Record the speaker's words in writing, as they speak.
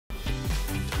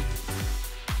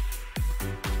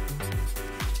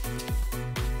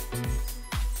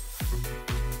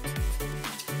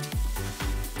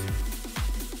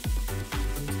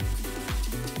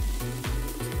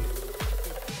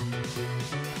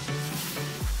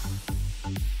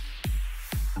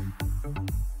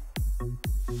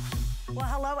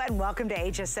Hello and welcome to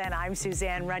HSN. I'm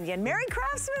Suzanne Runyon. Merry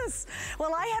Craftsmas!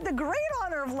 Well, I had the great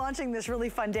honor of launching this really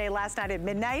fun day last night at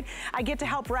midnight. I get to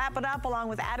help wrap it up along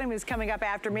with Adam, who's coming up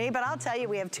after me, but I'll tell you,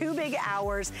 we have 2 big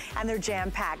hours and they're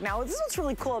jam-packed. Now, this is what's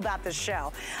really cool about this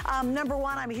show. Number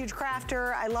one, I'm a huge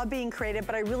crafter. I love being creative,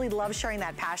 but I really love sharing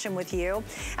that passion with you.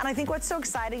 And I think what's so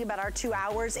exciting about our 2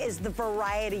 hours is the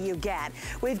variety you get.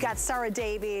 We've got Sarah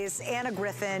Davies, Anna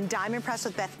Griffin, Diamond Press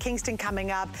with Beth Kingston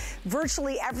coming up.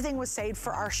 Virtually everything was saved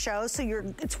for our show, so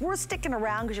it's worth sticking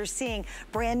around because you're seeing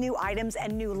brand new items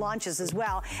and new launches as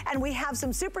well. And we have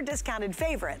some super discounted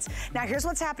favorites. Now, here's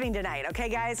what's happening tonight, okay,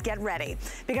 guys? Get ready,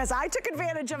 because I took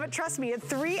advantage of it. Trust me, at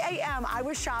 3 a.m., I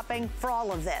was shopping for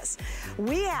all of this.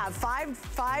 We have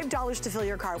 $5 to fill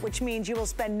your cart, which means you will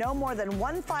spend no more than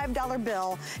one $5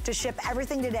 bill to ship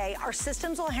everything today. Our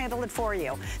systems will handle it for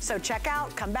you. So check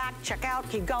out, come back, check out,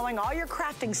 keep going. All your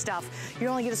crafting stuff, you're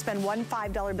only going to spend one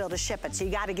 $5 bill to ship it. So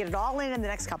you got to get it all in the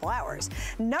next couple hours.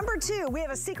 Number 2, we have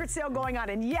a secret sale going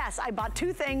on. And yes, I bought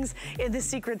 2 things in the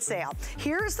secret sale.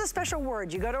 Here's the special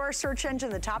word. You go to our search engine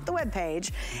at the top of the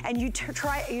webpage and you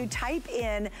type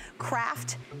in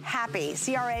Craft Happy,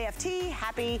 C-R-A-F-T,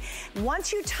 happy.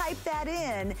 Once you type that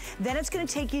in, then it's going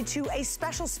to take you to a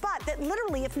special spot that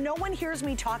literally, if no one hears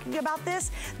me talking about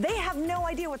this, they have no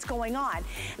idea what's going on.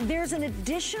 There's an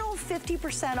additional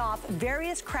 50% off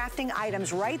various crafting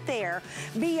items right there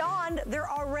beyond their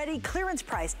already clearance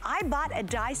price. I bought a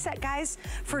die set, guys,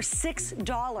 for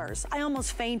 $6. I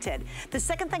almost fainted. The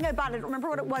second thing I bought, I don't remember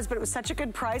what it was, but it was such a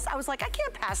good price. I was like, I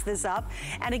can't pass this up.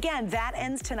 And again, that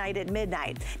ends tonight at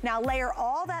midnight. Now layer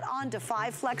all that on to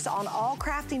 5 Flex on all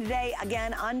crafting today,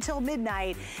 again, until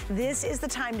midnight. This is the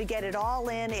time to get it all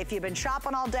in. If you've been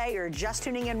shopping all day or just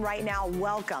tuning in right now,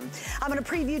 welcome. I'm gonna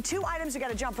preview 2 items. We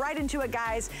gotta jump right into it,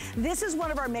 guys. This is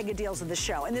one of our mega deals of the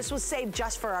show, and this was saved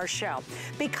just for our show.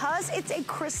 Because it's a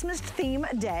Christmas theme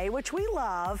day, which we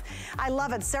love. I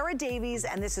love it. Sarah Davies,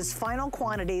 and this is final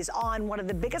quantities on one of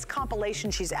the biggest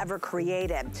compilations she's ever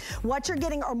created. What you're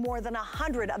getting are more than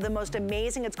 100 of the most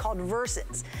amazing, it's called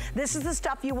verses. This is the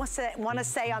stuff you want to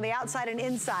say on the outside and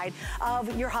inside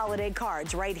of your holiday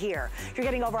cards right here. You're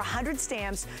getting over 100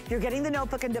 stamps, you're getting the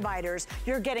notebook and dividers,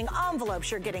 you're getting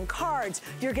envelopes, you're getting cards,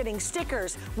 you're getting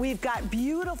stickers. We've got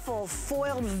beautiful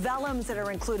foiled vellums that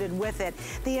are included with it.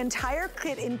 The entire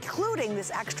kit, including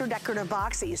this extra decorative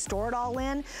box that you store it all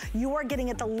in, you are getting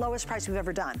at the lowest price we've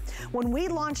ever done. When we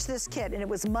launched this kit, and it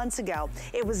was months ago,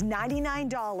 it was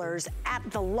 $99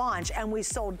 at the launch, and we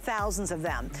sold thousands of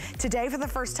them. Today, for the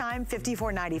first time,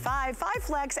 $54.95, 5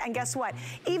 Flex, and guess what?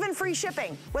 Even free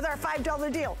shipping with our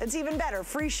 $5 deal. It's even better,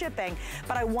 free shipping,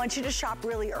 but I want you to shop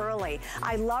really early.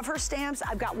 I love her stamps.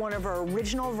 I've got one of her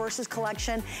original Versus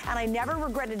collection, and I never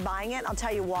regretted buying it. I'll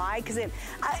tell you why, because it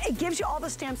gives you all the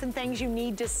stamps and things you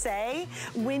need to say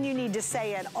when you need to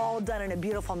say it, all done in a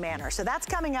beautiful manner. So that's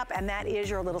coming up, and that is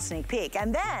your little sneak peek.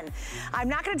 And then, I'm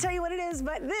not gonna tell you what it is,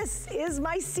 but this is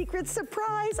my secret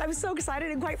surprise. I'm so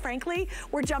excited, and quite frankly,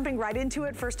 we're jumping right into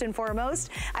it first and foremost.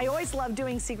 I always love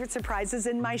doing secret surprises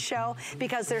in my show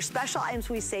because they're special items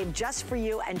we save just for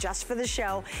you and just for the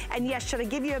show. And yes, should I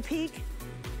give you a peek?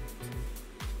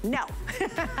 No,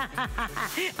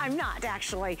 I'm not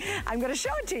actually. I'm gonna show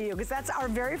it to you because that's our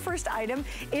very first item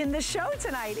in the show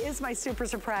tonight is my super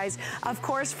surprise, of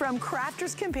course, from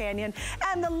Crafter's Companion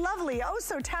and the lovely, oh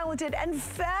so talented and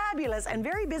fabulous and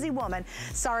very busy woman,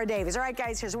 Sarah Davies. All right,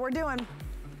 guys, here's what we're doing.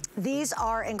 These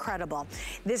are incredible.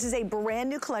 This is a brand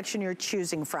new collection you're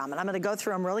choosing from, and I'm gonna go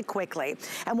through them really quickly.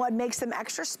 And what makes them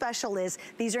extra special is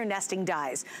these are nesting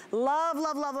dies. Love,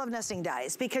 love, love, love nesting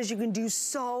dies because you can do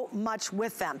so much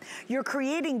with them. You're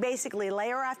creating basically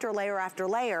layer after layer after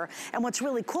layer, and what's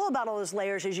really cool about all those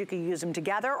layers is you can use them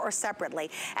together or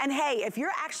separately. And hey, if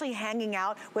you're actually hanging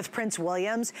out with Prince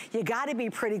Williams, you gotta be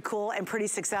pretty cool and pretty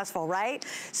successful, right?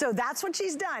 So that's what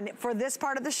she's done for this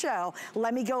part of the show.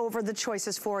 Let me go over the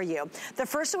choices for you. The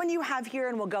first one you have here,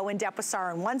 and we'll go in depth with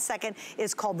Sarah in 1 second,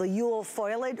 is called the Yule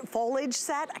foliage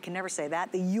set. I can never say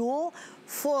that. The Yule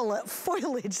foliage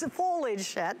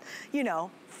set, you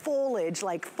know, foliage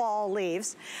like fall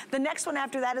leaves. The next one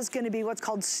after that is going to be what's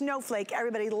called Snowflake.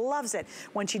 Everybody loves it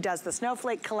when she does the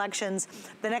Snowflake collections.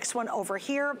 The next one over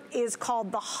here is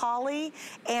called the Holly,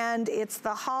 and it's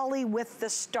the Holly with the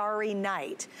Starry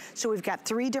Night. So we've got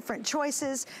 3 different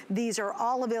choices. These are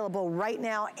all available right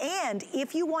now, and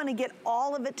if you want to get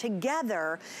all of it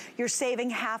together, you're saving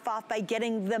half off by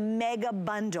getting the mega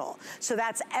bundle. So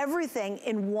that's everything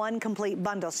in one complete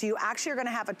bundle. So you actually are going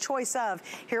to have a choice of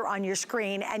here on your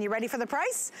screen. And you ready for the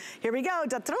price? Here we go.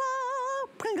 Da-da-da!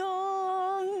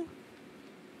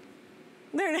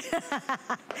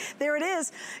 There it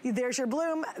is. There's your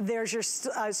bloom, there's your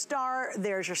star,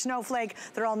 there's your snowflake.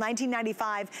 They're all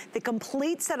 $19.95. The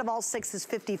complete set of all 6 is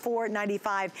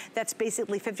 $54.95. That's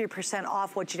basically 50%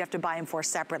 off what you'd have to buy them for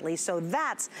separately. So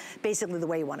that's basically the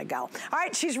way you want to go. All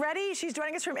right, she's ready. She's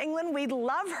joining us from England. We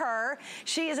love her.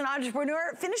 She is an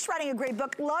entrepreneur, finished writing a great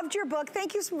book, loved your book.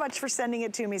 Thank you so much for sending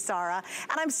it to me, Sarah.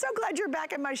 And I'm so glad you're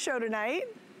back at my show tonight.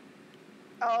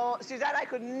 Oh, Suzanne, I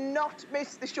could not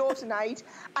miss the show tonight,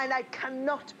 and I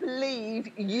cannot believe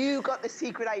you got the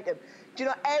secret item. Do you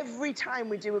know, every time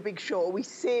we do a big show, we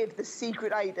save the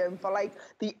secret item for, like,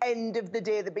 the end of the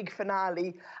day, the big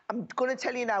finale. I'm going to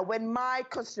tell you now, when my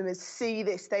customers see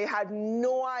this, they had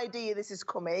no idea this is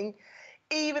coming.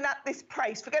 Even at this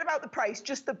price, forget about the price,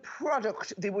 just the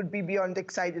product they would be beyond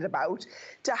excited about.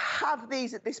 To have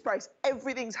these at this price,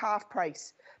 everything's half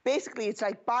price. Basically, it's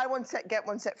like buy one set, get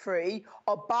one set free,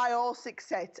 or buy all 6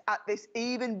 sets at this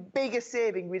even bigger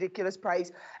saving, ridiculous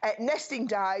price. Nesting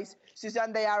dies,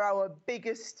 Suzanne, they are our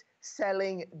biggest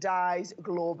selling dies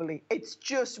globally. It's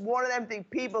just one of them things,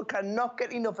 people cannot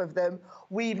get enough of them.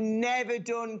 We've never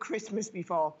done Christmas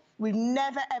before. We've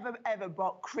never, ever, ever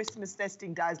bought Christmas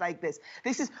nesting dies like this.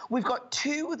 We've got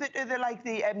 2 that are like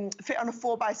the fit on a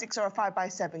 4x6 or a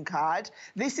 5x7 card.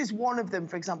 This is one of them,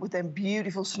 for example, with them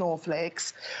beautiful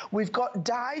snowflakes. We've got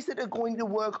dies that are going to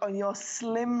work on your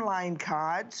slimline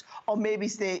cards, or maybe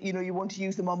say, you know, you want to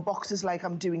use them on boxes like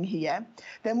I'm doing here.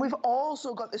 Then we've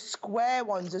also got the square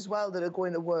ones as well that are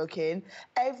going to work in.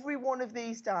 Every one of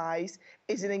these dies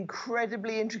is an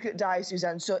incredibly intricate die,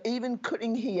 Suzanne. So even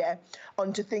cutting here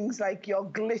onto things like your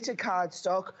glitter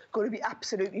cardstock, going to be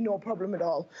absolutely no problem at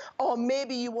all. Or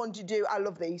maybe you want to do, I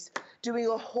love these, doing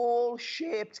a whole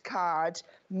shaped card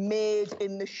made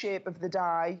in the shape of the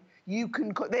die. You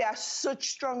can cut, they are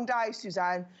such strong dies,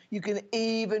 Suzanne, you can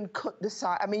even cut the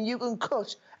side. I mean, you can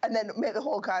cut and then make the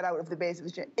whole card out of the base of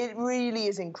the shape. It really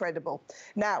is incredible.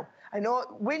 Now, I know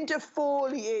winter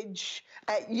foliage,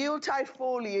 Yuletide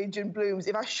foliage and blooms.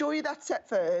 If I show you that set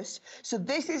first, so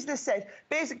this is the set.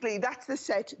 Basically, that's the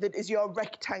set that is your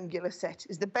rectangular set,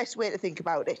 is the best way to think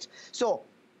about it. So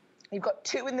you've got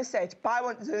 2 in the set. Buy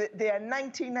one, so they are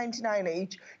 $19.99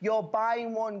 each. You're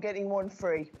buying one, getting one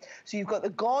free. So you've got the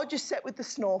gorgeous set with the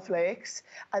snowflakes,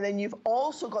 and then you've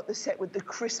also got the set with the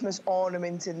Christmas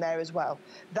ornaments in there as well.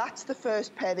 That's the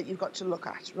first pair that you've got to look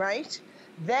at, right?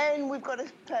 Then we've got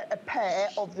a pair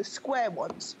of the square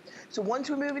ones. So once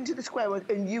we move into the square ones,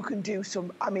 and you can do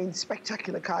some, I mean,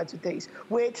 spectacular cards with these.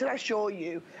 Wait till I show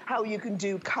you how you can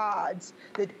do cards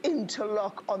that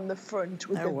interlock on the front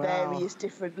with various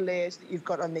different layers that you've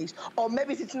got on these. Or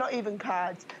maybe it's not even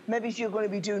cards. Maybe you're going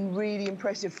to be doing really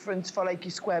impressive fronts for like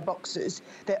your square boxes.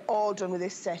 They're all done with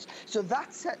this set. So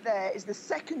that set there is the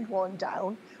second one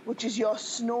down, which is your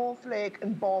snowflake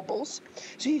and baubles.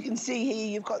 So you can see here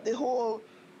you've got the whole,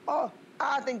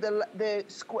 I think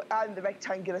the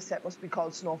rectangular set must be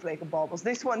called snowflake and baubles.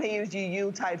 This one here is your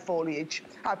Yuletide foliage.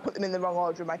 I put them in the wrong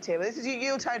order on my table. This is your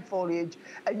Yuletide foliage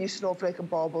and your snowflake and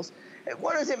baubles.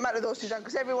 What does it matter though, Suzanne?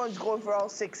 Because everyone's going for all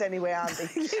 6 anyway, aren't they?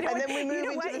 And then we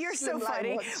move into the You're so slimline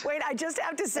funny. ones. Wait, I just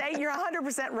have to say, you're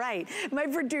 100% right. My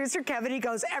producer, Kevin, he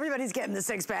goes, everybody's getting the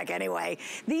 6-pack anyway.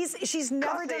 She's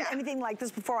never done anything like this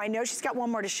before. I know she's got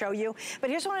one more to show you. But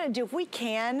here's what I'm gonna do. If we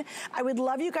can, I would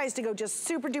love you guys to go just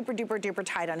super duper duper duper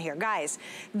tight on here. Guys,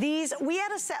 we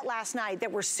had a set last night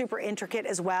that were super intricate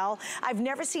as well. I've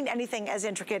never seen anything as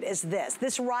intricate as this.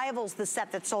 This rivals the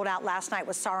set that sold out last night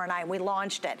with Sarah and I, and we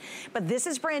launched it. But this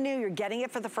is brand new. You're getting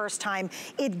it for the first time.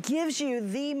 It gives you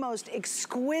the most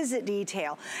exquisite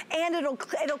detail, and it'll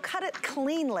cut it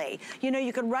cleanly. You know,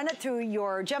 you can run it through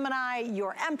your Gemini,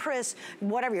 your Empress,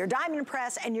 whatever, your Diamond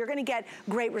Press, and you're gonna get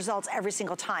great results every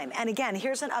single time. And again,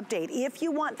 here's an update. If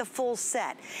you want the full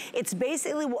set, it's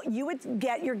basically what you would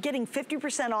get. You're getting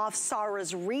 50% off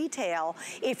Sarah's retail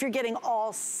if you're getting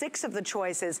all 6 of the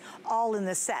choices all in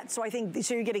the set. So I think,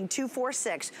 so you're getting 2, 4,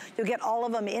 6. You'll get all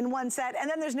of them in one set, and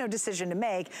then there's no decision to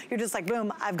make. You're just like,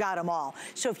 boom, I've got them all.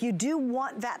 So if you do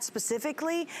want that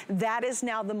specifically, that is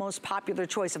now the most popular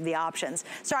choice of the options.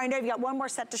 Sorry, I know you've got one more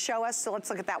set to show us, so let's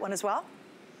look at that one as well.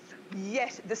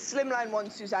 Yes, the slimline one,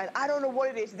 Suzanne. I don't know what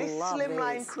it is. This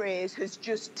slimline craze has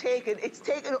just taken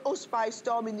us by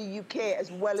storm in the UK as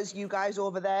well as you guys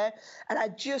over there. And I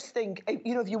just think,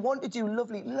 you know, if you want to do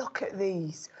lovely, look at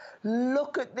these.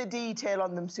 Look at the detail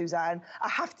on them, Suzanne. I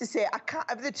have to say,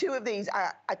 of the 2 of these,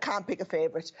 I can't pick a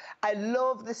favorite. I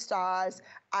love the stars.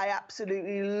 I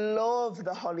absolutely love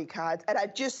the holly card. And I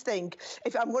just think,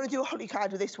 if I'm going to do a holly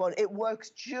card with this one, it works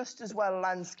just as well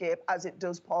landscape as it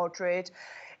does portrait.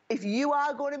 If you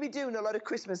are going to be doing a lot of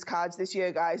Christmas cards this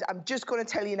year, guys, I'm just going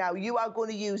to tell you now, you are going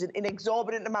to use an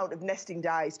exorbitant amount of nesting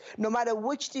dies. No matter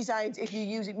which designs, if you're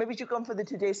using, maybe you've gone for the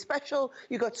Today Special,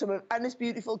 you got some of Anna's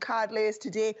beautiful card layers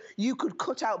today. You could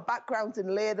cut out backgrounds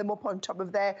and layer them up on top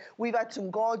of there. We've had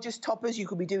some gorgeous toppers. You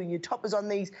could be doing your toppers on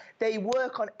these. They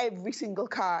work on every single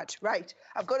card. Right.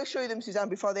 I've got to show you them, Suzanne,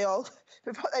 before they all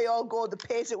go the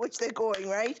pace at which they're going,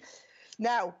 right?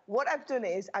 Now, what I've done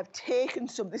is I've taken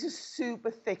this is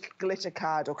super thick glitter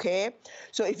card, okay?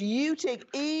 So if you take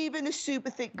even a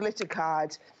super thick glitter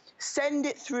card, send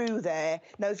it through there.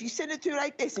 Now, if you send it through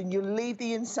like this and you leave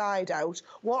the inside out,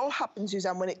 what will happen,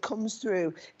 Suzanne, when it comes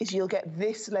through is you'll get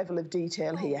this level of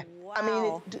detail here. Wow. I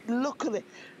mean, look at it.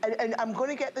 And I'm going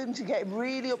to get them to get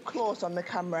really up close on the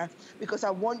camera because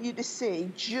I want you to see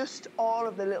just all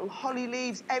of the little holly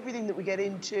leaves, everything that we get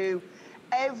into.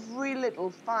 Every little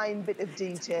fine bit of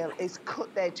detail is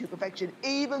cut there to perfection,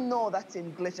 even though that's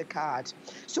in glitter card.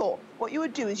 So what you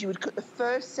would do is you would cut the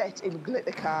first set in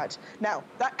glitter card. Now,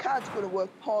 that card's going to work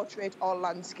portrait or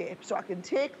landscape. So I can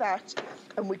take that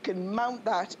and we can mount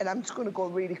that, and I'm just going to go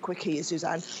really quick here,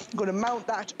 Suzanne. I'm going to mount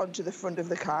that onto the front of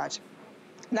the card.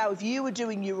 Now, if you were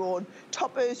doing your own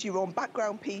toppers, your own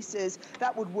background pieces,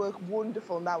 that would work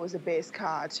wonderful now as a base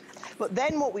card. But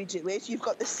then what we do is you've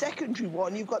got the secondary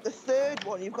one, you've got the third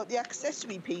one, you've got the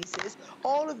accessory pieces.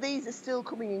 All of these are still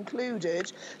coming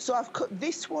included. So I've cut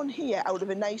this one here out of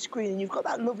a nice green, and you've got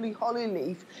that lovely holly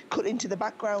leaf cut into the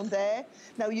background there.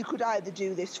 Now, you could either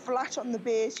do this flat on the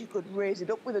base, you could raise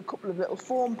it up with a couple of little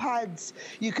foam pads.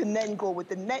 You can then go with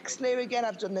the next layer again.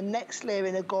 I've done the next layer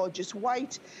in a gorgeous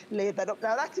white, laid that up.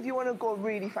 Now, that's if you want to go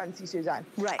really fancy, Suzanne.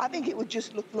 Right. I think it would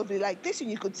just look lovely like this,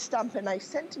 and you could stamp a nice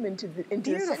sentiment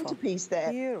into the centerpiece there.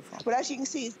 Beautiful. But as you can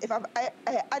see, if I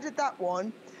added that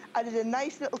one, added a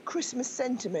nice little Christmas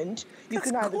sentiment. You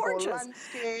can either go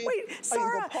landscape. Wait,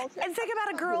 Sarah, and think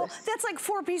about a girl, that's like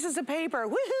 4 pieces of paper.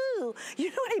 Woohoo! You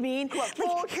know what I mean? Like,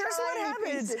 here's what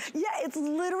happens. Yeah, it's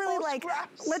literally like,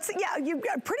 you've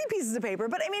got pretty pieces of paper,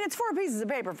 but I mean, it's 4 pieces of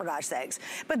paper, for gosh sakes.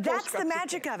 But that's the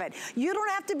magic of it. You don't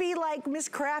have to be like Miss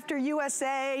Craft or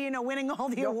USA, you know, winning all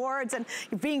the awards and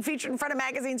being featured in front of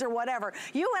magazines or whatever.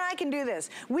 You and I can do this.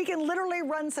 We can literally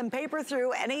run some paper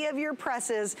through any of your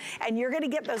presses, and you're gonna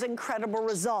get those incredible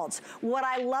results. What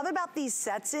I love about these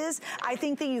sets is I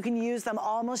think that you can use them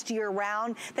almost year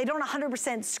round. They don't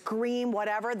 100% scream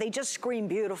whatever, they just scream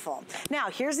beautiful. Now,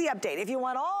 here's the update. If you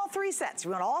want all 3 sets, you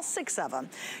want all 6 of them,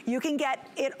 you can get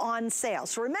it on sale.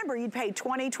 So remember, you'd pay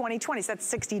 $20, $20, $20, so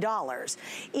that's $60.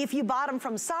 If you bought them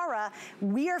from Sarah,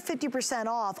 we are 50%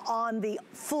 off on the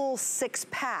full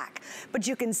 6-pack. But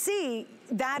you can see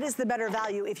that is the better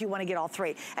value if you want to get all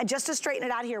 3. And just to straighten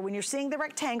it out here, when you're seeing the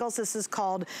rectangles, this is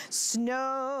called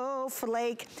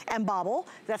Snowflake and Bobble.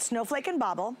 That's Snowflake and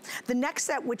Bobble. The next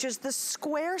set, which is the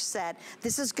square set,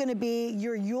 this is going to be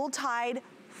your Yuletide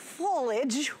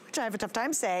foliage, which I have a tough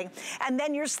time saying, and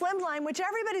then your slimline, which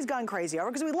everybody's gone crazy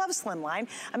over because we love slimline.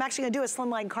 I'm actually gonna do a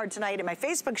slimline card tonight in my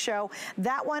Facebook show.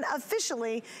 That one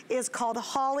officially is called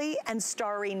Holly and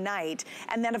Starry Night.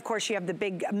 And then of course you have the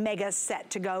big mega set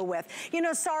to go with. You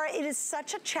know, Sarah, it is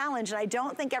such a challenge, and I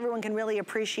don't think everyone can really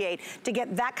appreciate to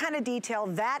get that kind of detail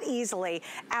that easily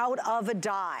out of a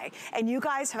die. And you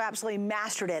guys have absolutely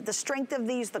mastered it. The strength of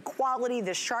these, the quality,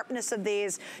 the sharpness of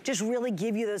these just really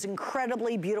give you those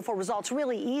incredibly beautiful results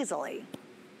really easily.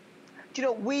 Do you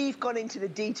know, we've gone into the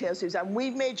details, Suzanne.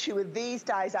 We've made sure these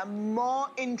dies are more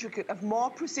intricate, of more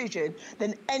precision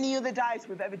than any other dies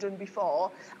we've ever done before.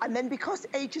 And then because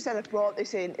HSN have brought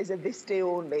this in as a this day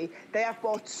only, they have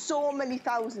bought so many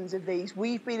thousands of these.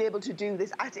 We've been able to do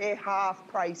this at a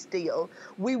half-price deal.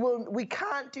 We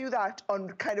can't do that on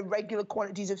kind of regular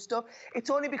quantities of stuff. It's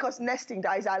only because nesting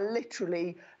dies are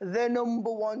literally the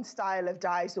 #1 style of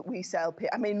dies that we sell.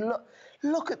 I mean,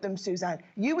 look at them, Suzanne.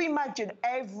 You imagine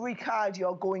every card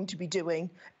you're going to be doing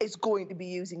is going to be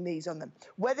using these on them.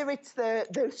 Whether it's the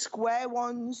square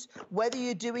ones, whether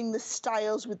you're doing the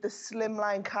styles with the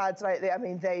slimline cards like that, I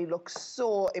mean, they look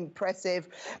so impressive.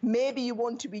 Maybe you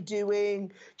want to be doing,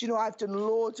 do you know, I've done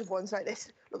loads of ones like this.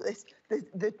 Look at this,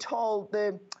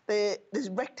 there's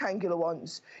rectangular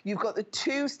ones. You've got the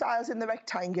 2 styles in the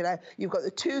rectangular, you've got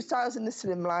the 2 styles in the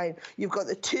slimline, you've got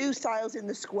the 2 styles in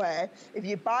the square. If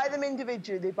you buy them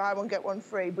individually, they buy one, get one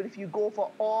free. But if you go for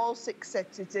all 6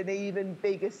 sets, it's an even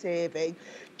bigger saving.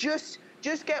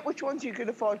 Just get which ones you can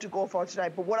afford to go for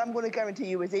tonight. But what I'm going to guarantee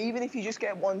you is even if you just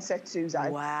get 1 set,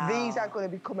 Suzanne, these are going to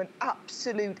become an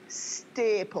absolute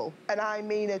staple. And I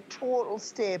mean a total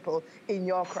staple in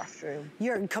your craft room.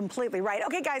 You're completely absolutely right.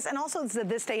 Okay, guys, and also it's the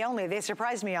this day only. They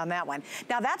surprised me on that one.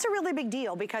 Now, that's a really big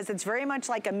deal because it's very much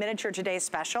like a miniature today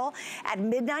special. At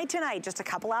midnight tonight, just a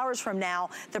couple hours from now,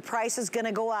 the price is going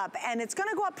to go up, and it's going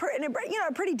to go up in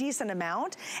a pretty decent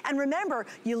amount. And remember,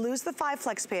 you lose the 5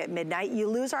 flex pay at midnight. You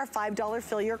lose our $5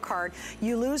 fill your card.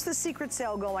 You lose the secret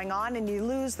sale going on, and you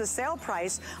lose the sale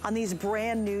price on these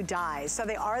brand new dies. So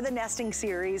they are the nesting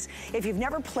series. If you've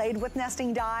never played with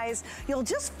nesting dies, you'll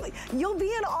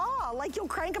be in awe. Like, you'll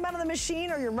crank them out of the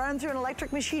machine, or you're running through an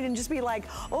electric machine and just be like,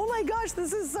 oh my gosh,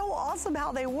 this is so awesome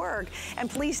how they work. And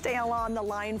please stay on the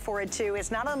line for it too.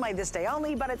 It's not on my this day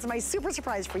only, but it's my super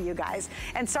surprise for you guys.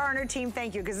 And Sarah and her team,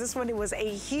 thank you, because this one was a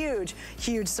huge,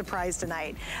 huge surprise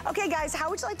tonight. Okay, guys, how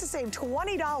would you like to save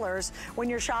 $20 when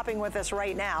you're shopping with us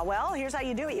right now? Well, here's how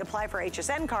you do it. You apply for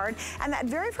HSN card, and that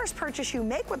very first purchase you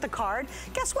make with the card,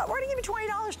 guess what? We're gonna give you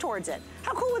 $20 towards it.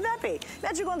 How cool would that be?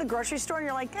 Imagine you go to the grocery store and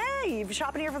you're like, hey, you're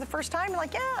shopping here for the first time? You're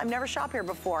like, yeah, I've never shopped here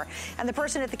before. And the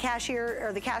person at the cashier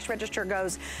or the cash register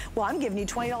goes, well, I'm giving you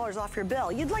 $20 off your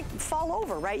bill. You'd like fall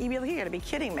over, right? You'd be like, you gotta be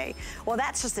kidding me. Well,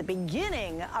 that's just the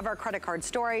beginning of our credit card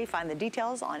story. Find the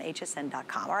details on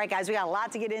hsn.com. All right, guys, we got a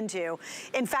lot to get into.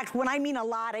 In fact, when I mean a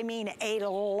lot, I mean a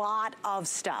lot of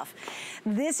stuff.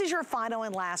 This is your final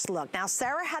and last look. Now,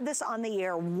 Sarah had this on the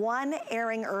air, one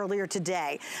airing earlier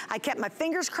today. I kept my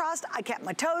fingers crossed, I kept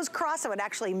my toes crossed, I would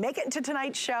actually make it into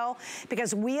tonight's show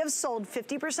because we have sold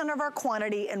 50% of our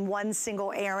quantity in one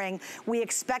single airing. We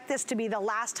expect this to be the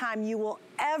last time you will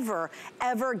ever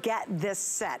get this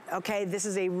set, okay? This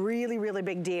is a really, really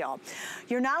big deal.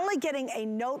 You're not only getting a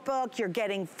notebook, you're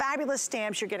getting fabulous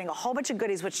stamps, you're getting a whole bunch of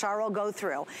goodies, which Sarah will go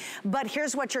through. But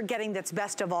here's what you're getting that's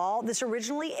best of all. This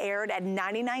originally aired at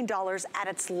 $99 at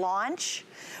its launch.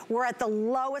 We're at the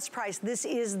lowest price. This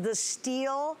is the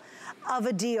steal of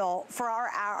a deal for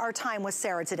our time with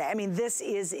Sarah today. I mean, this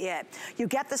is it. You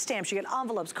get the stamps, you get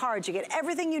envelopes, cards, you get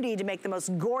everything you need to make the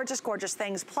most gorgeous, gorgeous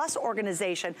things, plus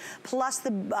organization, plus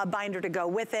the binder to go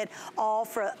with it, all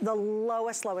for the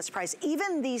lowest price.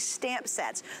 Even these stamp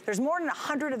sets, there's more than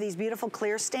 100 of these beautiful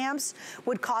clear stamps,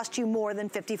 would cost you more than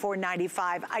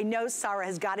 $54.95. I know Sarah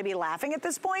has got to be laughing at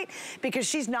this point because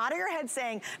she's nodding her head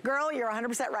saying, girl, you're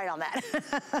 100% right on that.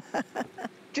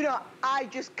 Do you know, I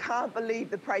just can't believe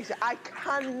the price. I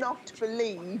cannot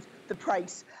believe the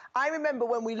price. I remember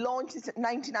when we launched it at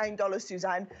 $99,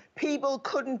 Suzanne, people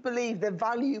couldn't believe the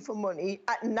value for money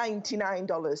at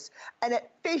 $99. And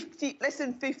at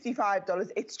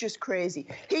 $55, it's just crazy.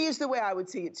 Here's the way I would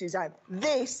see it, Suzanne.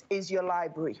 This is your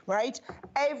library, right?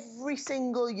 Every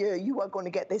single year, you are going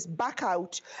to get this back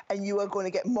out and you are going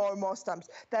to get more and more stamps.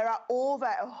 There are over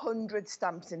 100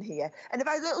 stamps in here. And if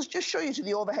I just show you to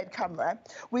the overhead camera,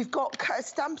 we've got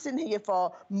stamps in here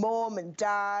for mom and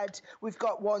dad. We've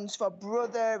got ones for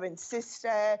brother and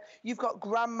sister. You've got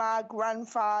grandma,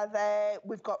 grandfather.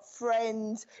 We've got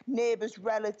friends, neighbors,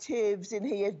 relatives in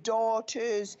here,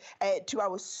 daughters, to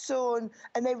our son,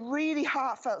 and they're really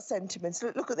heartfelt sentiments.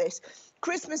 Look at this.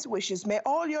 Christmas wishes, may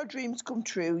all your dreams come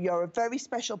true. You're a very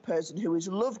special person who is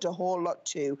loved a whole lot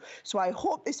too. So I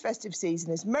hope this festive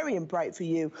season is merry and bright for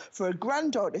you, for a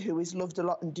granddaughter who is loved a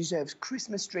lot and deserves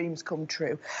Christmas dreams come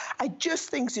true. I just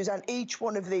think, Suzanne, each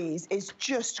one of these is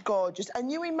just gorgeous.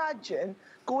 And you imagine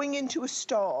going into a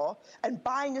store and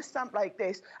buying a stamp like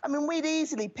this. I mean, we'd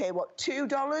easily pay, what,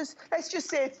 $2? Let's just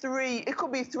say $3. It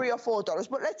could be $3 or $4,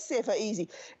 but let's say for easy,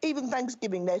 even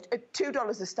Thanksgiving Day, at $2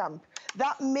 a stamp.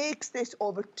 That makes this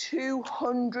over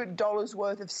 $200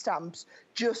 worth of stamps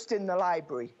just in the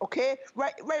library, okay?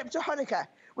 Right up to Hanukkah.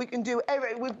 We can do,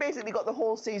 we've basically got the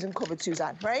whole season covered,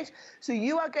 Suzanne, right? So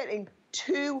you are getting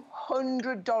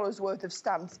 $200 worth of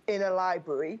stamps in a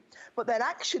library, but then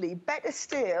actually, better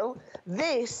still,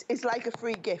 this is like a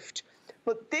free gift.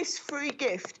 But this free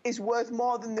gift is worth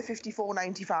more than the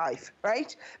 $54.95,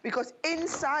 right? Because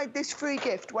inside this free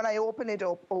gift, when I open it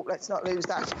up, oh, let's not lose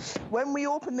that. When we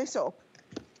open this up,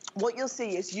 what you'll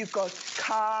see is you've got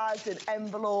cards and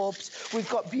envelopes. We've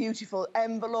got beautiful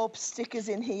envelopes, stickers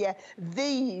in here.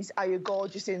 These are your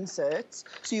gorgeous inserts.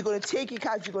 So you're going to take your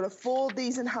cards, you're going to fold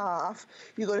these in half.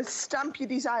 You're going to stamp your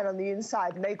design on the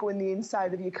inside, and they go in the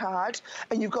inside of your card.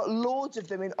 And you've got loads of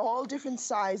them in all different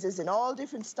sizes, in all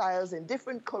different styles, in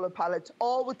different colour palettes,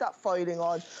 all with that foiling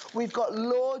on. We've got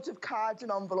loads of cards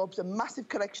and envelopes, a massive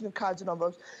collection of cards and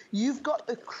envelopes. You've got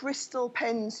the crystal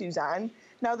pen, Suzanne.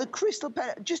 Now, the crystal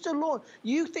pen, just alone,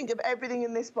 you think of everything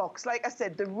in this box. Like I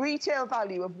said, the retail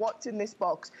value of what's in this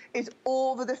box is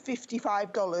over the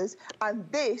 $55, and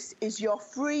this is your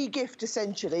free gift,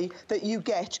 essentially, that you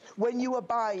get when you are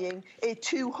buying a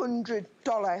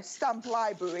 $200 stamp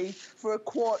library for a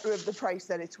quarter of the price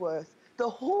that it's worth. The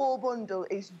whole bundle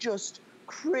is just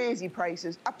crazy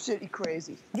prices, absolutely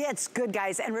crazy. Yeah, it's good,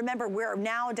 guys. And remember, we're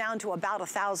now down to about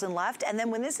 1,000 left. And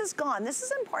then when this is gone, this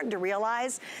is important to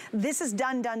realize, this is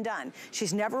done, done, done.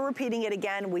 She's never repeating it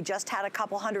again. We just had a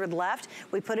couple hundred left.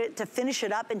 We put it to finish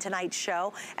it up in tonight's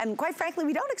show. And quite frankly,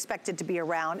 we don't expect it to be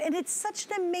around. And it's such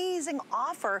an amazing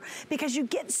offer because you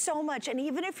get so much. And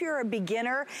even if you're a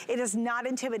beginner, it is not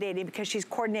intimidating because she's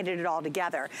coordinated it all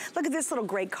together. Look at this little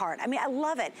great card. I mean, I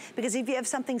love it because if you have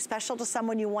something special to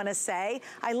someone you want to say,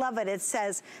 I love it. It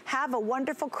says, have a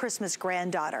wonderful Christmas,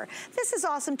 granddaughter. This is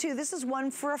awesome too. This is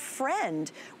one for a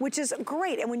friend, which is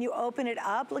great. And when you open it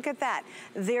up, look at that.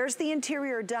 There's the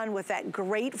interior done with that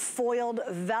great foiled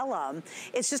vellum.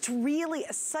 It's just really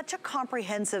such a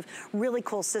comprehensive, really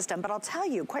cool system. But I'll tell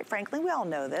you, quite frankly, we all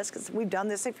know this because we've done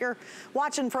this. If you're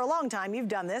watching for a long time, you've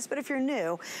done this. But if you're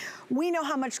new, we know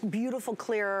how much beautiful,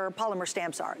 clear polymer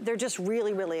stamps are. They're just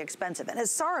really, really expensive. And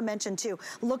as Sarah mentioned too,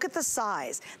 look at the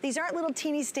size. These aren't little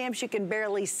teeny stamps you can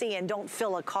barely see and don't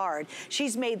fill a card.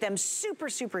 She's made them super,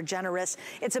 super generous.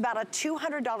 It's about a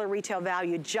 $200 retail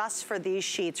value just for these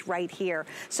sheets right here.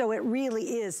 So it really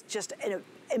is just an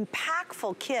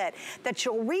impactful kit that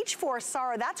you'll reach for,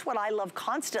 Sarah. That's what I love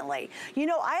constantly. You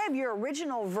know, I have your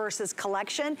original Versus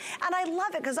collection, and I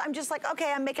love it because I'm just like,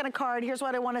 okay, I'm making a card, here's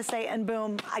what I want to say, and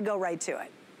boom, I go right to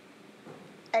it.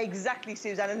 Exactly,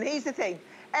 Suzanne. And here's the thing.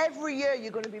 Every year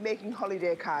you're going to be making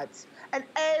holiday cards. And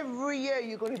every year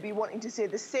you're going to be wanting to say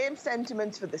the same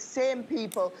sentiments for the same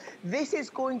people. This is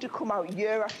going to come out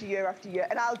year after year after year.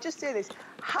 And I'll just say this.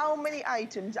 How many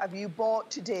items have you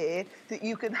bought today that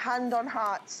you can hand on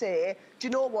heart say, do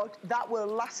you know what, that will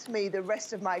last me the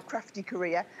rest of my crafty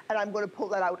career, and I'm going to pull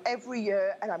that out every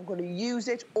year and I'm going to use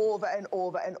it over and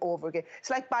over and over again. It's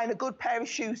like buying a good pair of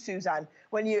shoes, Suzanne.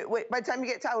 By the time you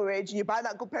get to our age and you buy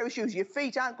that good pair of shoes, your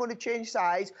feet aren't going to change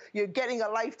size. You're getting a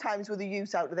lifetime's worth of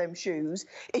use out of them shoes.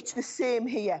 It's the same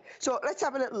here. So let's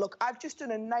have a little look. I've just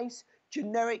done a nice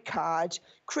generic card,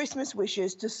 Christmas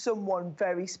wishes to someone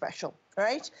very special,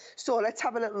 right? So let's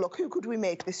have a little look. Who could we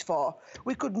make this for?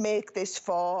 We could make this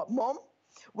for Mum.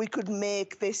 We could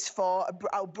make this for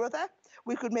our brother.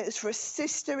 We could make this for a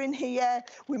sister in here.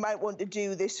 We might want to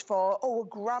do this for, a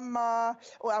grandma.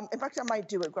 Or, in fact, I might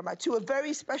do it, grandma, to a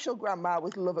very special grandma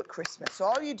with love at Christmas. So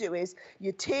all you do is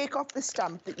you take off the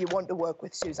stamp that you want to work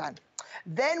with, Suzanne.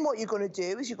 Then what you're going to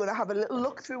do is you're going to have a little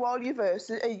look through all your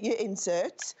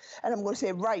inserts, and I'm going to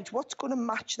say, right, what's going to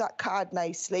match that card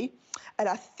nicely? And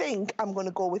I think I'm going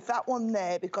to go with that one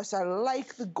there because I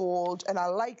like the gold and I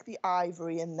like the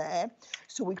ivory in there.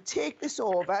 So we take this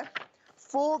over,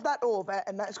 fold that over,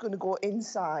 and that's going to go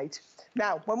inside.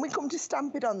 Now, when we come to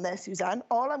stamp it on there, Suzanne,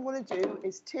 all I'm going to do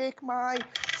is take my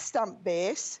stamp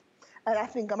base, and I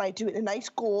think I might do it in a nice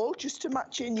gold just to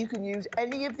match in. You can use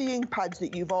any of the ink pads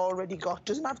that you've already got.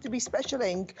 Doesn't have to be special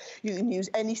ink. You can use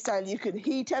any style. You can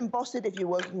heat emboss it if you're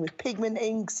working with pigment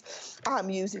inks. I'm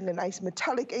using a nice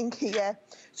metallic ink here.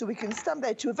 So we can stamp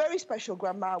there to a very special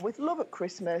grandma with love at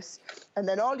Christmas. And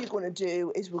then all you're going to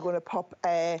do is we're going to pop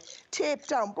tape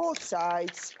down both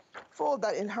sides, fold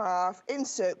that in half,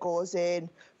 insert goes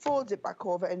in, fold it back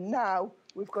over, and now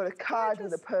we've got a card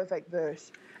with a perfect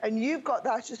verse. And you've got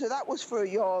that, so that was for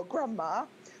your grandma.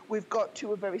 We've got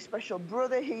to a very special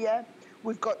brother here.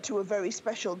 We've got to a very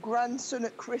special grandson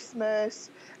at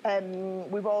Christmas.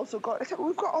 We've also got,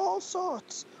 all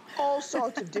sorts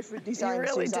of different designs. You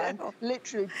really Suzanne. do.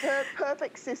 Literally,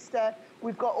 perfect sister.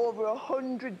 We've got over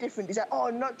 100 different designs.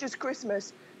 Oh, not just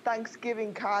Christmas.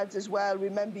 Thanksgiving cards as well.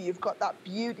 Remember, you've got that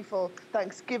beautiful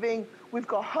Thanksgiving. We've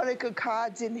got Hanukkah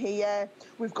cards in here.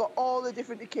 We've got all the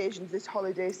different occasions this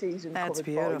holiday season. That's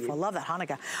beautiful. Love that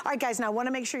Hanukkah. All right, guys, now I want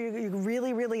to make sure you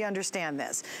really, really understand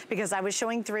this because I was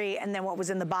showing 3 and then what was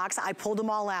in the box, I pulled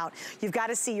them all out. You've got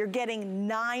to see you're getting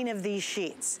 9 of these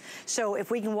sheets. So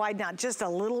if we can widen out just a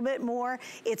little bit more,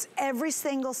 it's every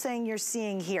single thing you're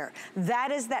seeing here.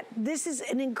 This is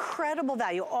an incredible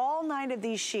value. All 9 of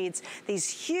these sheets, these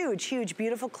huge, huge,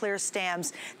 beautiful clear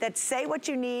stamps that say what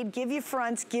you need, give you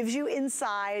fronts, gives you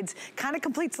insides, kind of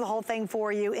completes the whole thing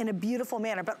for you in a beautiful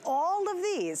manner. But all of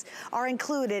these are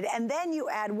included, and then you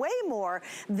add way more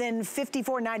than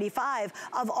 $54.95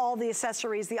 of all the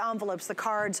accessories, the envelopes, the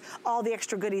cards, all the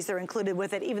extra goodies that are included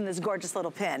with it, even this gorgeous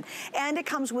little pin. And it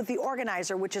comes with the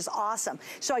organizer, which is awesome.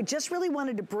 So I just really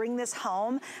wanted to bring this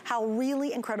home, how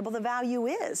really incredible the value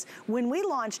is. When we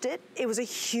launched it, it was a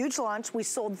huge launch. We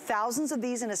sold thousands of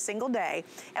these these in a single day,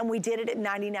 and we did it at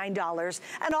 $99.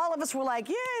 And all of us were like,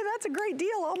 yay, that's a great deal.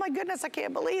 Oh my goodness, I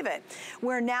can't believe it.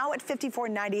 We're now at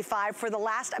 $54.95 for the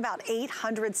last about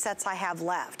 800 sets I have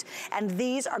left. And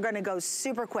these are gonna go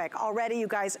super quick. Already, you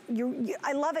guys,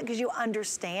 I love it because you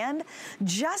understand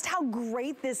just how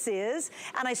great this is,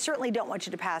 and I certainly don't want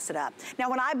you to pass it up. Now,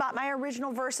 when I bought my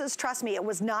original Versus, trust me, it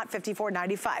was not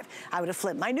 $54.95. I would have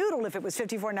flipped my noodle if it was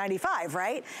 $54.95,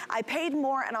 right? I paid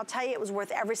more, and I'll tell you, it was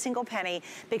worth every single penny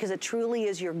because it truly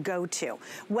is your go-to.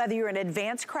 Whether you're an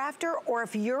advanced crafter or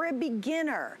if you're a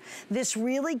beginner, this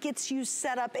really gets you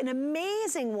set up in an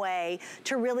amazing way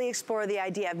to really explore the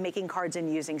idea of making cards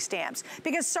and using stamps.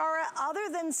 Because, Sarah, other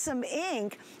than some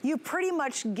ink, you've pretty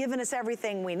much given us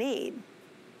everything we need.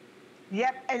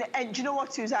 Yep, and do you know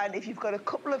what, Suzanne? If you've got a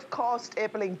couple of core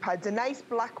staple ink pads, a nice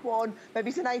black one, maybe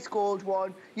it's a nice gold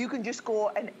one, you can just go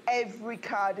and every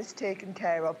card is taken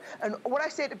care of. And what I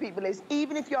say to people is,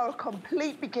 even if you're a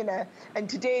complete beginner and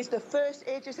today is the first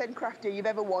HSN Crafty you've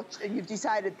ever watched and you've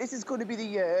decided this is going to be the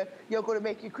year you're going to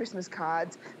make your Christmas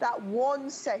cards, that one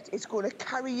set is going to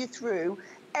carry you through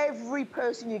every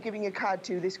person you're giving a card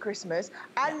to this Christmas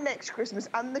and next Christmas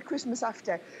and the Christmas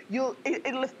after.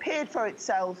 It'll have paid for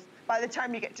itself by the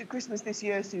time you get to Christmas this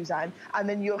year, Suzanne, and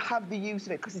then you'll have the use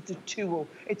of it because it's a tool.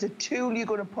 It's a tool you're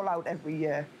going to pull out every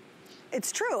year.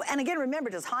 It's true. And again, remember,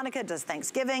 it does Hanukkah, it does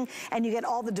Thanksgiving, and you get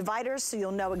all the dividers so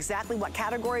you'll know exactly what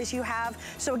categories you have.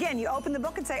 So again, you open the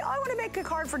book and say, oh, I want to make a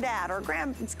card for dad or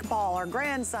grandpa or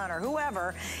grandson or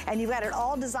whoever, and you've got it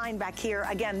all designed back here.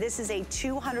 Again, this is a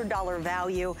 $200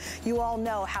 value. You all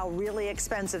know how really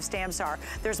expensive stamps are.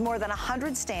 There's more than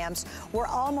 100 stamps. We're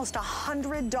almost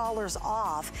 $100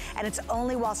 off, and it's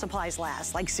only while supplies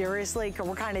last. Like seriously,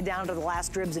 we're kind of down to the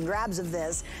last dribs and drabs of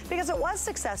this because it was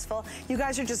successful. You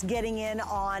guys are just getting in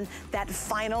on that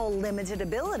final limited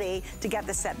ability to get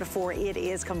the set before it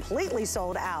is completely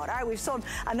sold out. All right, we've sold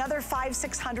another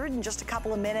 600 in just a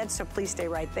couple of minutes, so please stay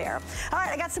right there. All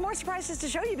right, I got some more surprises to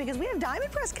show you because we have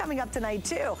Diamond Press coming up tonight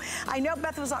too. I know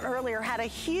Beth was on earlier, had a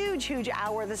huge, huge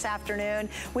hour this afternoon.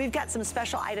 We've got some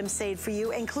special items saved for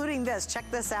you, including this. Check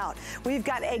this out. We've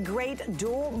got a great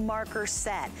dual marker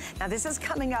set. Now this is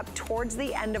coming up towards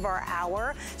the end of our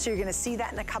hour, so you're gonna see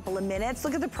that in a couple of minutes.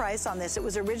 Look at the price on this. It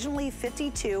was originally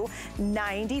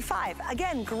 $52.95.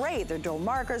 Again, great. They're dual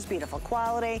markers, beautiful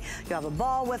quality. You have a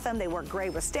ball with them. They work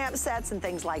great with stamp sets and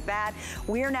things like that.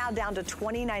 We are now down to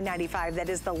 $29.95. That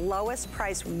is the lowest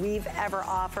price we've ever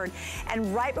offered.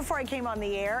 And right before I came on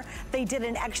the air, they did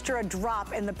an extra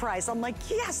drop in the price. I'm like,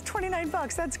 yes, 29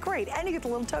 bucks. That's great. And you get the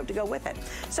little tote to go with it.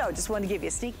 So just wanted to give you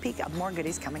a sneak peek of more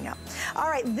goodies coming up. All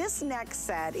right, this next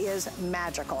set is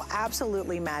magical.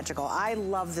 Absolutely magical. I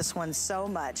love this one so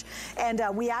much. And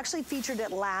we actually featured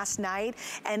it last night,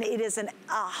 and it is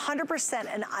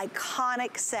 100% an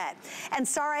iconic set. And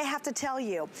Sarah, I have to tell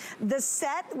you, the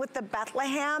set with the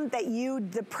Bethlehem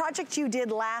the project you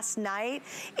did last night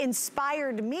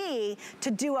inspired me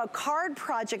to do a card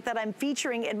project that I'm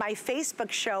featuring in my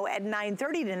Facebook show at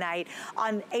 9:30 tonight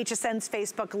on HSN's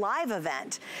Facebook Live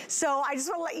event. So I just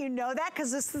want to let you know that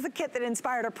because this is the kit that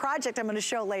inspired a project I'm going to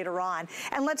show later on.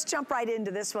 And let's jump right into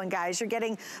this one, guys. You're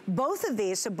getting both of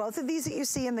these. So both of these that you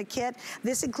see in the kit,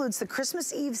 this includes the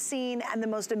Christmas Eve scene and the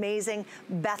most amazing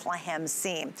Bethlehem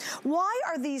scene. Why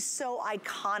are these so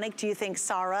iconic, do you think,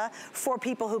 Sarah, for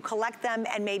people who collect them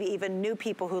and maybe even new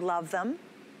people who love them?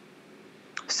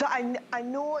 So I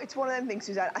know it's one of them things,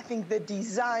 Suzanne. I think the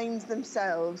designs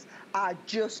themselves are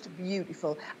just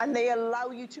beautiful and they allow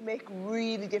you to make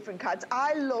really different cards.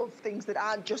 I love things that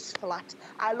aren't just flat.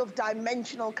 I love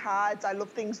dimensional cards. I love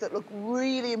things that look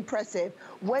really impressive.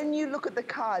 When you look at the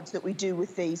cards that we do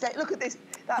with these, like look at this,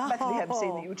 that Bethlehem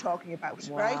scene that you were talking about,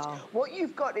 wow, right? What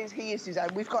you've got is here, Suzanne,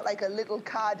 we've got like a little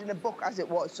card in a book as it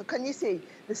was. So can you see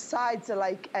the sides are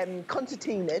like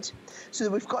concertinaed. So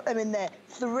we've got them in there.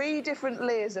 3 different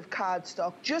layers of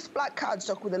cardstock, just black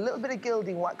cardstock with a little bit of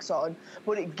gilding wax on,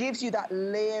 but it gives you that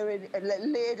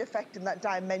layered effect and that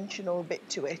dimensional bit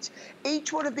to it.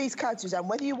 Each one of these cards, Suzanne,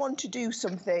 whether you want to do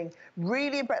something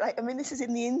really, like, I mean, this is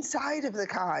in the inside of the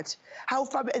card. How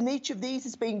fabulous, and each of these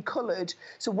is being coloured.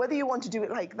 So whether you want to do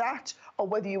it like that, or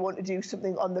whether you want to do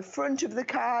something on the front of the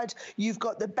card, you've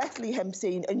got the Bethlehem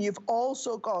scene, and you've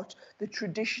also got the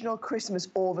traditional Christmas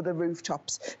over the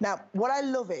rooftops. Now, what I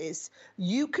love is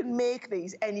you can make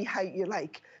these any height you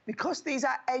like. Because these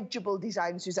are edgeable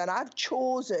designs, Suzanne, I've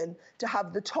chosen to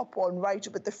have the top one right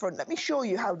up at the front. Let me show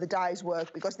you how the dies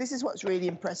work, because this is what's really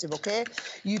impressive, okay?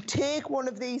 You take one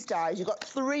of these dies, you've got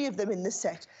 3 of them in the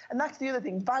set, and that's the other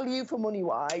thing, value for money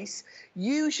wise,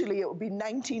 usually it would be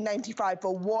 $19.95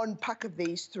 for 1 pack of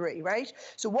these 3, right?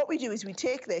 So what we do is we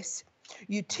take this,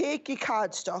 You take your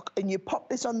cardstock and you pop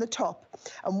this on the top.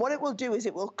 And what it will do is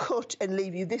it will cut and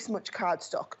leave you this much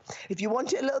cardstock. If you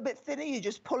want it a little bit thinner, you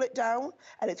just pull it down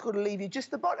and it's going to leave you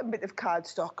just the bottom bit of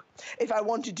cardstock. If I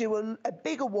want to do a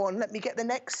bigger one, let me get the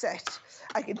next set.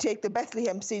 I can take the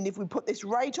Bethlehem scene. If we put this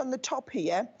right on the top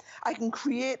here, I can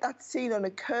create that scene on a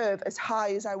curve as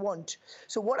high as I want.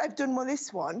 So what I've done with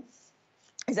this one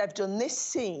is I've done this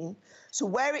scene. So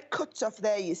where it cuts off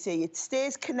there, you see, it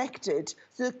stays connected,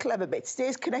 the clever bit,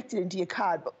 stays connected into your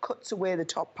card, but cuts away the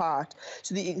top part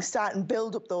so that you can start and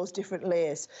build up those different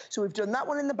layers. So we've done that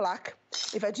one in the black.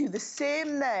 If I do the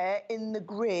same there in the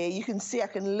grey, you can see I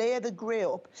can layer the grey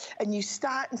up and you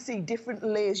start and see different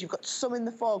layers. You've got some in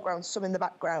the foreground, some in the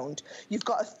background. You've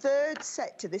got a third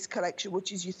set to this collection,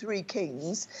 which is your 3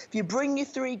 kings. If you bring your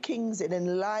 3 kings in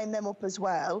and line them up as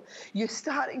well, you're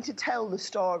starting to tell the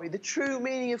story, the true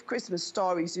meaning of Christmas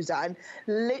story, Suzanne,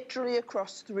 literally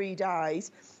across 3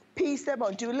 dies. Piece them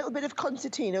on, do a little bit of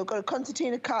concertina, got a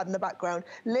concertina card in the background,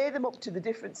 lay them up to the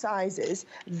different sizes.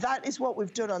 That is what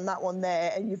we've done on that one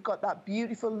there, and you've got that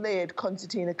beautiful layered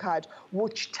concertina card,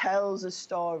 which tells a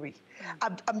story.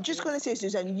 I'm just going to say,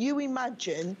 Suzanne, you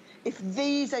imagine if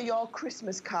these are your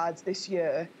Christmas cards this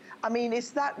year. I mean, is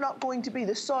that not going to be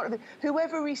the sort of...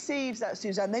 Whoever receives that,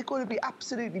 Suzanne, they're going to be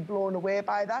absolutely blown away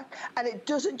by that. And it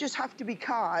doesn't just have to be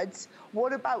cards.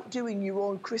 What about doing your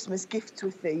own Christmas gifts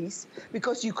with these?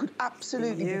 Because you could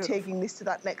absolutely be taking this to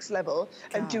that next level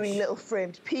and doing little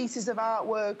framed pieces of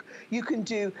artwork. You can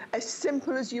do as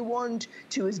simple as you want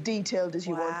to as detailed as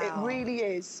you want. It really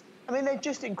is. I mean, they're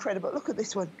just incredible. Look at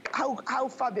this one. How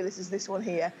fabulous is this one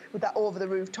here with that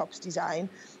over-the-rooftops design?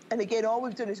 And again, all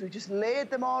we've done is we've just layered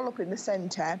them all up in the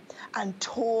centre and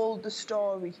told the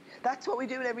story. That's what we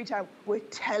do every time. We're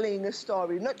telling a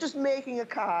story, not just making a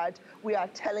card. We are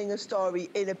telling a story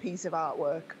in a piece of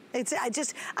artwork.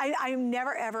 I'm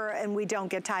never ever, and we don't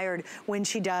get tired when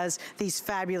she does these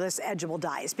fabulous edgeable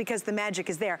dies because the magic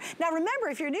is there. Now remember,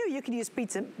 if you're new, you can use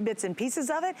bits and pieces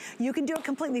of it. You can do it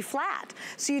completely flat.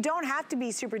 So you don't have to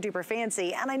be super duper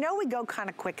fancy. And I know we go kind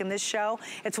of quick in this show.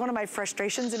 It's one of my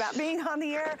frustrations about being on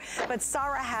the air, but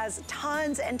Sarah has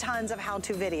tons and tons of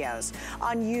how-to videos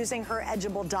on using her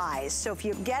edgeable dies. So if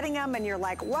you're getting them and you're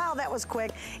like, wow, that was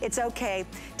quick, it's okay.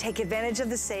 Take advantage of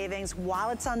the savings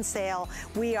while it's on sale.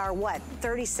 We are what,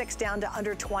 36 down to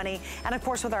under 20. And of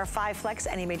course with our 5 Flex,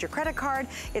 any major credit card,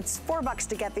 it's $4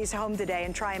 to get these home today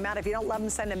and try them out. If you don't love them,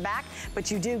 send them back,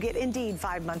 but you do get indeed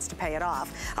 5 months to pay it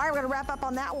off. All right, we're gonna wrap up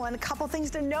on that one. A couple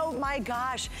things to note, my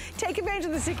gosh, take advantage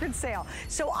of the secret sale.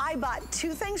 So I bought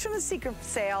 2 things from the secret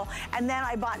sale, and then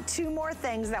I bought 2 more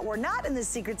things that were not in the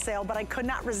secret sale, but I could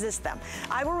not resist them.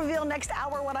 I will reveal next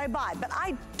hour what I bought, but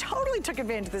I totally took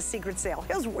advantage of the secret sale.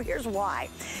 Here's why.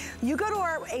 You go to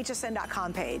our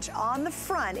hsn.com page. On the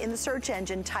front, in the search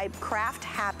engine, type Craft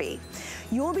Happy.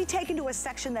 You will be taken to a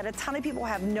section that a ton of people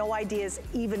have no idea is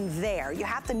even there. You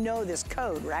have to know this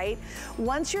code, right?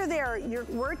 Once you're there,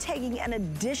 we're taking an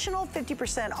additional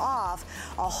 50% off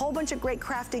a whole bunch of great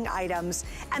crafting items,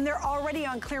 and they're already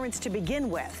on clearance to begin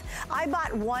with. I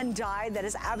bought one die that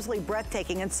is absolutely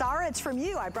breathtaking, and Sarah, it's from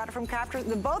you. I brought it from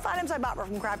Crafters. Both items I bought were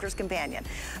from Crafter's Companion.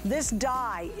 This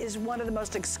die is one of the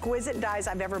most exquisite dies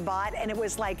I've ever bought, and it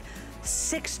was like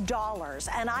 $6,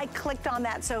 and I clicked on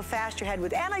that so fast your head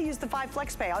would, and I used the 5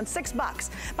 FlexPay on $6.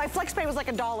 My FlexPay was like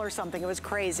 $1 something, it was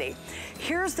crazy.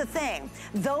 Here's the thing,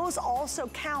 those also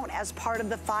count as part of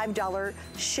the $5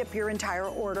 ship your entire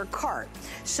order cart.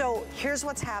 So here's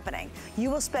what's happening.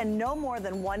 You will spend no more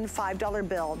than one $5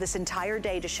 bill this entire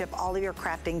day to ship all of your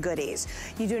crafting goodies.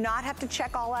 You do not have to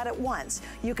check all out at once.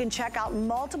 You can check out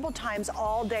multiple times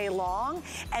all day long,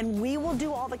 and we will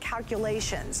do all the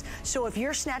calculations. So if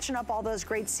you're snatching up all those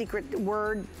great secret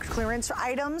word clearance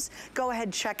items, go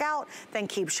ahead, check out, then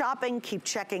keep shopping, keep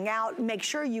checking out, make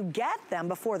sure you get them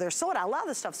before they're sold out. A lot of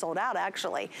the stuff sold out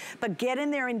actually, but get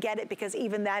in there and get it because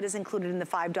even that is included in the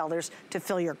 $5 to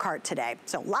fill your cart today.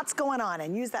 So lots going on,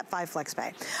 and use that 5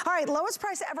 FlexPay. All right, lowest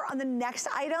price ever on the next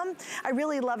item. I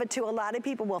really love it too. A lot of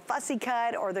people will fussy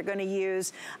cut, or they're gonna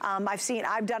use,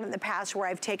 I've done it in the past where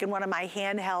I've taken one of my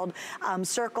handheld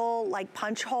circle like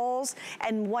punch holes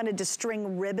and wanted to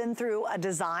string ribbon through a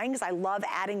design because I love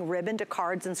adding ribbon to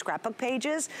cards and scrapbook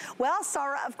pages. Well,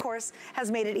 Sarah, of course,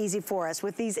 has made it easy for us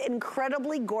with these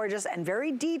incredibly gorgeous and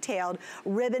very detailed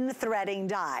ribbon threading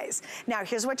dies. Now,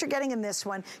 here's what you're getting in this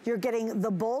one. You're getting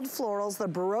the bold florals, the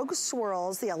Baroque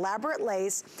swirls, the elaborate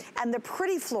lace, and the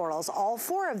pretty florals. All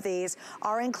 4 of these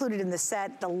are included in the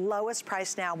set, the lowest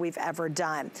price now we've ever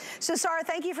done. So, Sarah,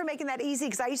 thank you for making that easy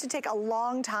because I used to take a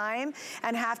long time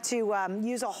and have to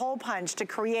use a hole punch to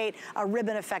create a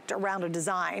ribbon effect around a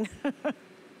design.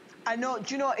 I know,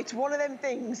 do you know, it's one of them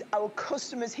things, our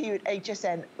customers here at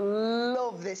HSN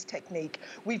love this technique.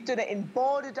 We've done it in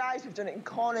border dies, we've done it in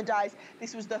corner dies.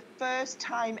 This was the first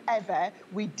time ever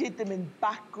we did them in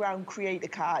background creator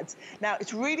cards. Now,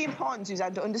 it's really important,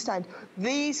 Suzanne, to understand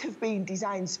these have been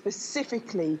designed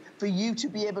specifically for you to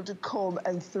be able to come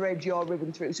and thread your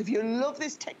ribbon through. So if you love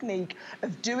this technique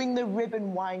of doing the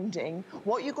ribbon winding,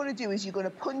 what you're going to do is you're going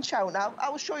to punch out. Now, I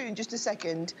will show you in just a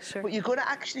second, but you're going to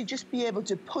actually just be able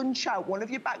to punch out one of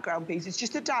your background pieces. It's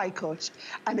just a die cut,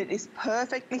 and it is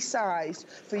perfectly sized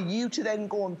for you to then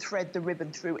go and thread the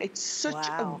ribbon through. It's such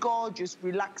a gorgeous,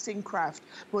 relaxing craft,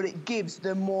 but it gives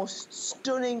the most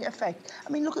stunning effect. I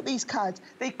mean, look at these cards.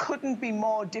 They couldn't be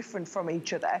more different from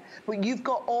each other, but you've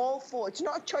got all four. It's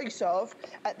not a choice of.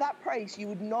 At that price, you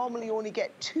would normally only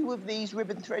get 2 of these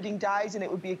ribbon threading dies, and it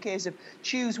would be a case of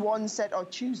choose one set or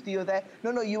choose the other.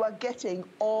 No, you are getting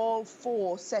all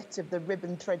 4 sets of the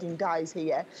ribbon threading dies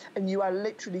here, and you are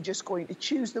literally just going to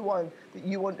choose the one that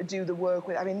you want to do the work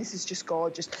with. I mean, this is just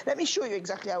gorgeous. Let me show you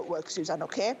exactly how it works, Suzanne,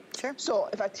 okay? Sure. So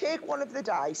if I take one of the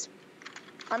dies,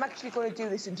 I'm actually going to do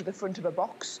this into the front of a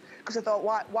box because I thought,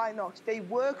 why not? They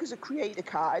work as a creator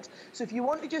card. So if you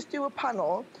want to just do a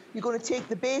panel, you're going to take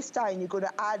the base die and you're going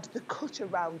to add the cut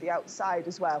around the outside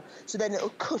as well. So then it'll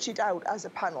cut it out as a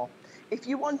panel. If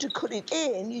you want to cut it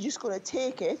in, you're just going to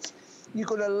take it, you're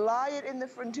going to lie it in the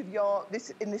front of your,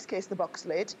 in this case, the box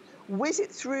lid, whiz it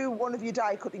through one of your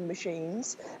die cutting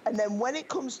machines, and then when it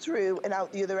comes through and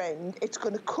out the other end, it's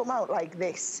going to come out like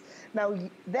this. Now,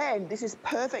 then, this is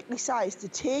perfectly sized to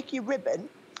take your ribbon,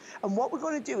 and what we're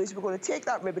going to do is we're going to take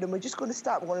that ribbon and we're just going to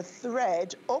start, we're going to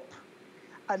thread up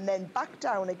and then back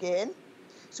down again.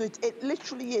 So it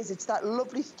literally is, it's that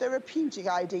lovely therapeutic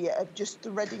idea of just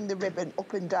threading the ribbon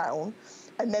up and down.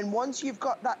 And then once you've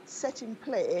got that set in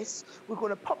place, we're going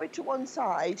to pop it to one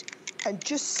side and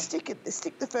just stick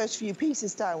the first few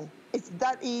pieces down. It's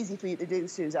that easy for you to do,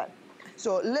 Suzanne.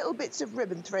 So little bits of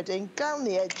ribbon threading down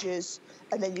the edges,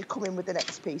 and then you come in with the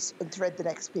next piece and thread the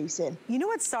next piece in. You know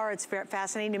what, Sarah, it's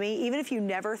fascinating to me? Even if you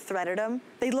never threaded them,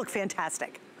 they look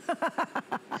fantastic.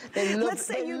 Let's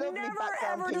say you never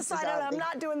ever decided I'm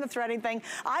not doing the threading thing.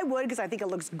 I would, because I think it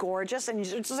looks gorgeous, and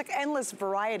it's just like endless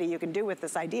variety you can do with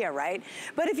this idea, right?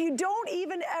 But if you don't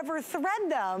even ever thread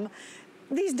them,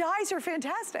 these dies are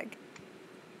fantastic.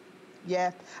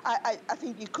 Yeah, I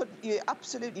think you're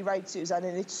absolutely right, Suzanne,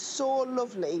 and it's so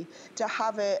lovely to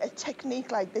have a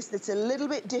technique like this that's a little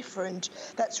bit different,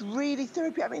 that's really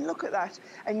therapeutic. I mean, look at that.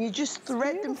 And you just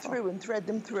thread them through and thread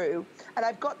them through. And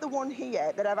I've got the one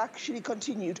here that I've actually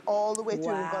continued all the way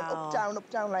through and gone up,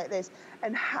 down like this.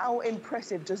 And how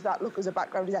impressive does that look as a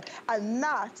background design? And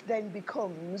that then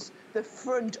becomes the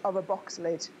front of a box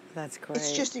lid. That's great.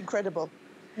 It's just incredible.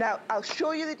 Now, I'll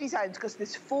show you the designs because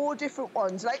there's 4 different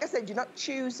ones. Like I said, you're not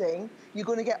choosing, you're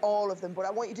going to get all of them, but I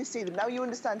want you to see them. Now you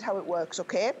understand how it works,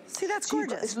 okay? See, that's so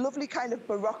gorgeous. You've got this lovely kind of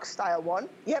Baroque style one.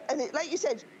 Yep, and it, like you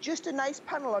said, just a nice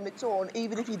panel on its own,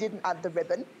 even if you didn't add the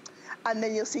ribbon. And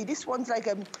then you'll see this one's like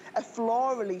a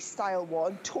florally style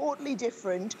one, totally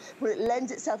different, but it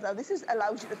lends itself. Now, this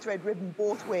allows you to thread ribbon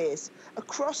both ways,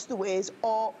 across the ways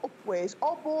or up ways,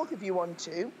 or both if you want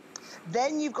to.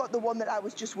 Then you've got the one that I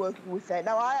was just working with there.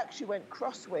 Now, I actually went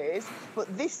crossways,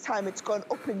 but this time it's gone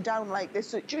up and down like this.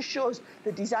 So it just shows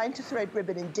the design to thread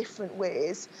ribbon in different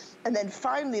ways. And then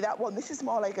finally, that one, this is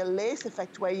more like a lace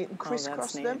effect where you can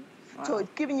crisscross them. Wow. So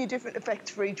it's giving you different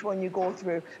effects for each one you go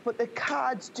through. But the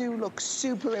cards do look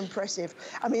super impressive.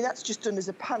 I mean, that's just done as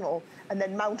a panel and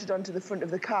then mounted onto the front of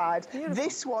the card. Beautiful.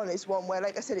 This one is one where,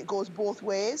 like I said, it goes both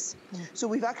ways. So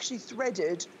we've actually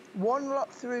threaded one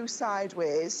lot through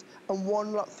sideways and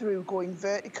one lot through going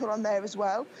vertical on there as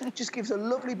well. Just gives a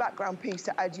lovely background piece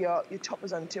to add your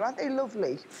toppers onto. Aren't they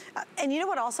lovely? And you know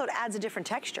what, also, it adds a different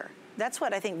texture. That's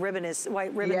what I think why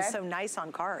ribbon is so nice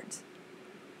on cards.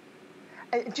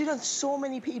 Do you know, so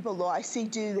many people, though, I see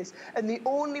do this, and the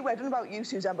only way, I don't know about you,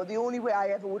 Suzanne, but the only way I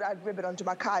ever would add ribbon onto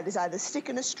my card is either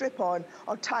sticking a strip on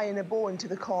or tying a bow into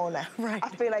the corner. Right. I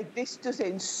feel like this does it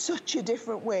in such a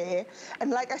different way. And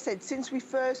like I said, since we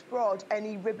first brought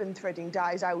any ribbon threading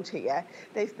dies out here,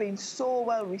 they've been so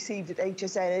well received at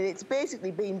HSN, and it's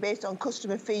basically been based on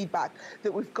customer feedback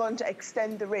that we've gone to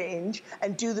extend the range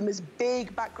and do them as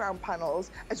big background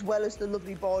panels, as well as the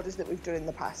lovely borders that we've done in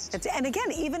the past. And again,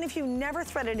 even if you never never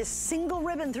threaded a single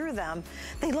ribbon through them.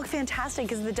 They look fantastic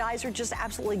because the dies are just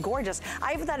absolutely gorgeous.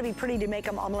 I even thought it'd be pretty to make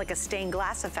them almost like a stained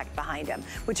glass effect behind them,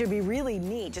 which would be really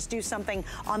neat. Just do something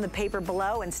on the paper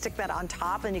below and stick that on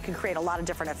top, and you can create a lot of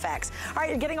different effects. All right,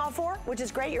 you're getting all four, which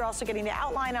is great. You're also getting the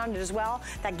outline on it as well.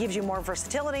 That gives you more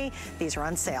versatility. These are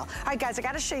on sale. All right, guys, I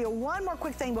got to show you one more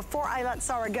quick thing before I let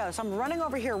Sarah go. So I'm running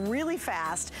over here really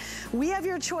fast. We have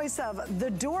your choice of the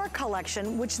door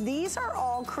collection, which these are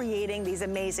all creating these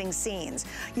amazing scenes.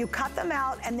 You cut them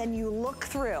out and then you look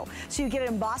through. So you get an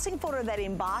embossing folder that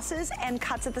embosses and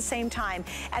cuts at the same time,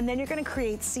 and then you're going to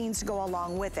create scenes to go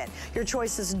along with it. Your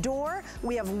choice is door,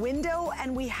 we have window,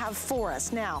 and we have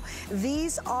forest. Now,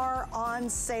 these are on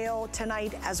sale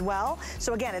tonight as well.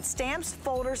 So again, it's stamps,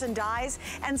 folders, and dies.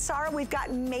 And Sarah, we've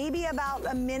got maybe about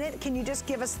a minute. Can you just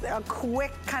give us a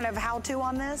quick kind of how-to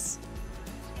on this?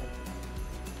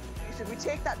 So if we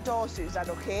take that door, Suzanne,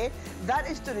 okay, that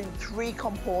is done in 3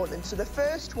 components. So the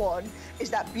first one is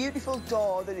that beautiful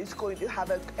door that is going to have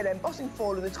an embossing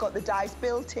folder that's got the dies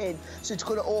built in, so it's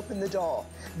going to open the door.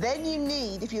 Then you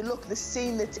need, if you look, the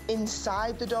scene that's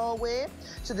inside the doorway.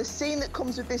 So the scene that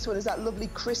comes with this one is that lovely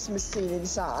Christmas scene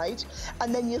inside,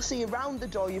 and then you'll see around the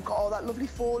door you've got all that lovely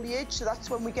foliage. So that's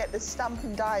when we get the stamp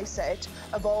and die set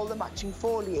of all the matching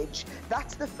foliage.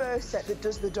 That's the first set that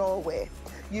does the doorway.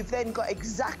 You've then got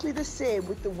exactly the same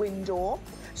with the window.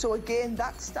 So again,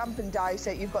 that stamp and die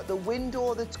set, you've got the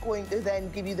window that's going to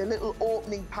then give you the little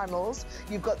opening panels.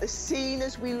 You've got the scene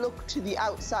as we look to the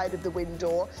outside of the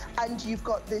window, and you've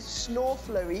got this snow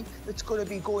flurry that's going to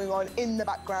be going on in the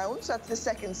background. So that's the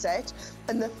second set.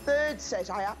 And the third set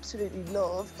I absolutely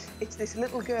love. It's this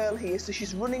little girl here, so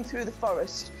she's running through the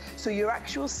forest. So your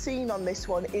actual scene on this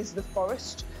one is the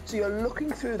forest. So you're looking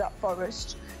through that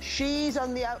forest. She's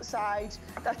on the outside.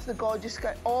 That's the gorgeous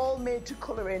sky, all made to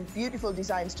colour in, beautiful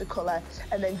designs to colour.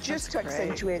 And then just to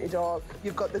accentuate it all,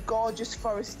 you've got the gorgeous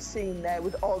forest scene there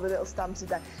with all the little stamps in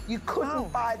there. You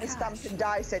couldn't buy the stamp and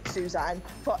die set, Suzanne,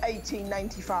 for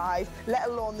 $18.95, let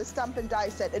alone the stamp and die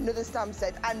set, another stamp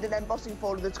set, and an embossing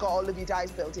folder that's got all of your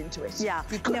dies built into it. Yeah.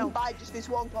 You couldn't buy just this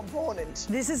one component.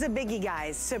 This is a biggie,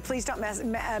 guys, so please don't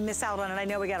miss out on it. I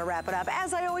know we got to wrap it up,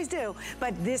 as I always do,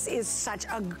 but this is such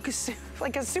a,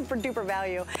 like a super duper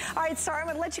value. All right, Sarah, I'm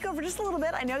going to let you go for just a little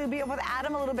bit. I know you'll be with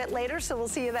Adam a little bit later, so we'll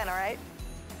see you then, all right?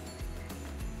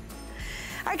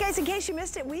 All right, guys, in case you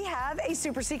missed it, we have a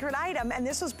super secret item, and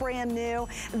this was brand new.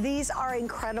 These are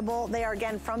incredible. They are,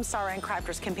 again, from Sarah and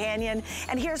Crafter's Companion,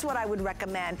 and here's what I would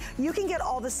recommend. You can get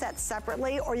all the sets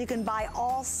separately, or you can buy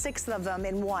all 6 of them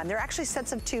in one. They're actually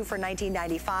sets of 2 for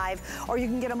 $19.95, or you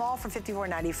can get them all for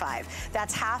 $54.95.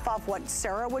 That's half off what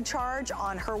Sarah would charge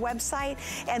on her website,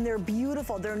 and they're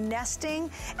beautiful. They're nesting,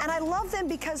 and I love them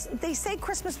because they say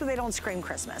Christmas, but they don't scream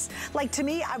Christmas. Like, to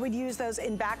me, I would use those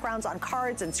in backgrounds on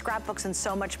cards and scrapbooks and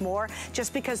so much more,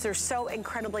 just because they're so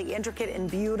incredibly intricate and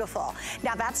beautiful.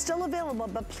 Now, that's still available,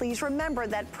 but please remember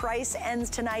that price ends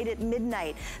tonight at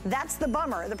midnight. That's the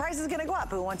bummer. The price is going to go up.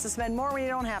 Who wants to spend more when you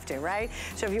don't have to, right?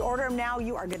 So if you order them now,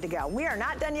 you are good to go. We are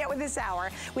not done yet with this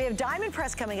hour. We have Diamond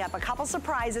Press coming up, a couple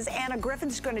surprises. Anna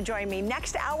Griffin's going to join me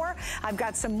next hour. I've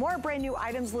got some more brand new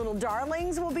items. Little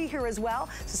Darlings will be here as well,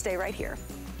 so stay right here.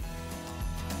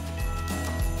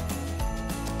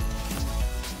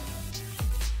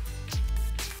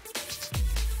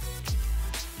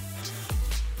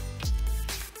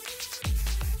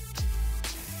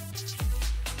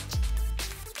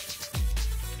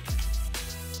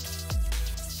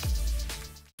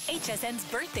 HSN's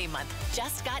birthday month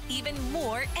just got even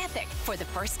more epic. For the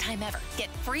first time ever, get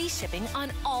free shipping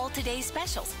on all today's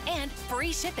specials and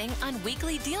free shipping on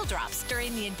weekly deal drops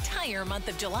during the entire month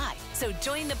of July. So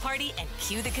join the party and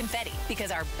cue the confetti,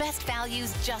 because our best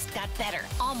values just got better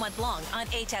all month long on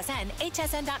HSN,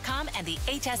 hsn.com, and the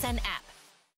HSN app.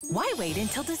 Why wait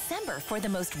until December for the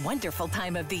most wonderful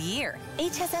time of the year?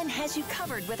 HSN has you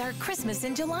covered with our Christmas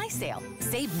in July sale.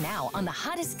 Save now on the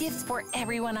hottest gifts for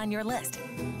everyone on your list.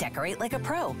 Decorate like a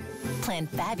pro. Plan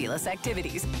fabulous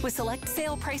activities with select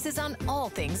sale prices on all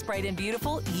things bright and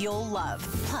beautiful you'll love.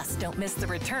 Plus, don't miss the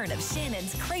return of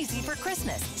Shannon's Crazy for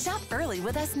Christmas. Shop early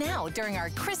with us now during our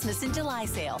Christmas in July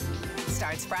sale.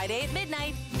 Starts Friday at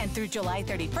midnight and through July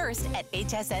 31st at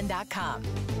hsn.com.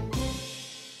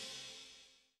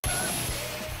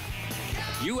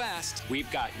 You asked, we've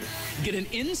got you. Get an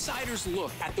insider's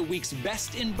look at the week's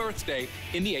best in birthday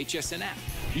in the HSN app.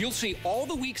 You'll see all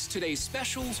the week's today's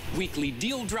specials, weekly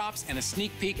deal drops, and a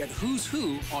sneak peek at who's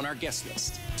who on our guest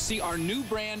list. See our new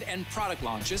brand and product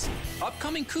launches,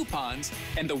 upcoming coupons,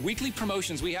 and the weekly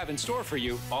promotions we have in store for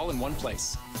you all in one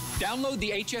place. Download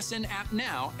the HSN app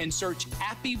now and search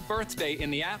Happy Birthday in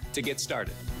the app to get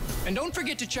started. And don't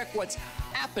forget to check what's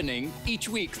happening each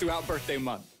week throughout birthday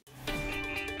month.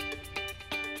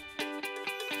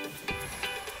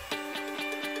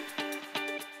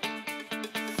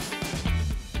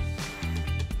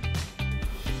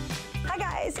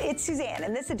 It's Suzanne.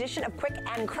 In this edition of Quick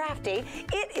and Crafty,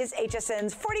 it is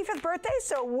HSN's 45th birthday,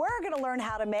 so we're going to learn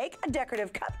how to make a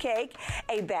decorative cupcake,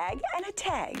 a bag, and a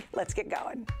tag. Let's get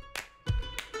going.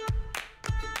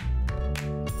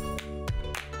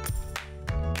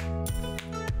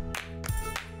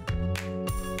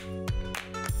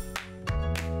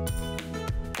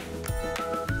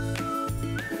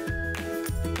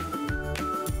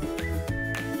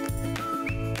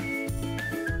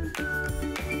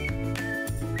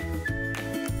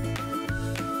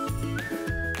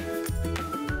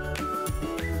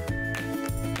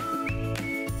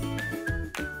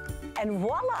 And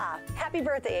voila! Happy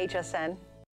birthday, HSN.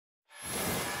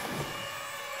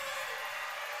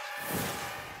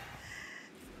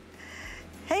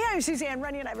 Hey, I'm Suzanne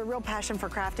Runyon. I have a real passion for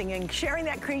crafting and sharing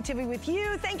that creativity with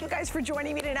you. Thank you guys for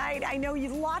joining me tonight. I know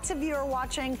lots of you are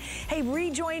watching. Hey,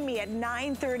 rejoin me at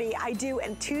 9:30. I do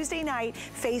a Tuesday night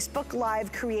Facebook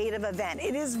Live creative event.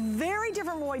 It is very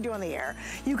different from what we do on the air.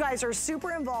 You guys are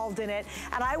super involved in it.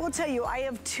 And I will tell you, I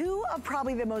have two of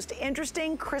probably the most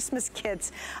interesting Christmas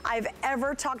kits I've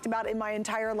ever talked about in my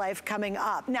entire life coming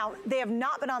up. Now, they have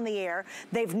not been on the air.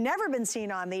 They've never been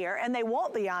seen on the air, and they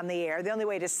won't be on the air. The only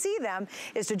way to see them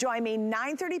is to join me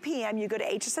 9:30 p.m. You go to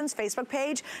HSN's Facebook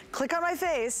page, click on my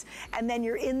face, and then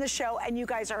you're in the show, and you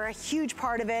guys are a huge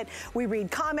part of it. We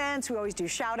read comments, we always do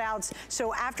shout outs.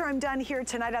 So after I'm done here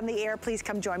tonight on the air, please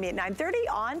come join me at 9:30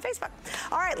 on Facebook.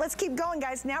 All right, let's keep going,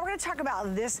 guys. Now we're gonna talk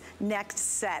about this next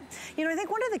set. You know, I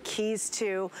think one of the keys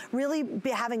to really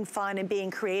having fun and being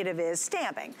creative is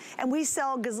stamping. And we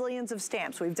sell gazillions of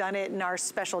stamps. We've done it in our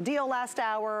special deal last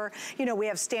hour. You know, we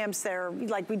have stamps that are,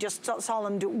 like we just saw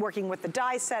them working with the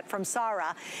die set from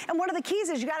Sarah. And one of the keys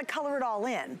is you gotta color it all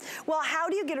in. Well, how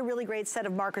do you get a really great set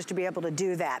of markers to be able to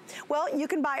do that? Well, you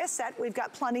can buy a set. We've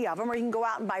got plenty of them, or you can go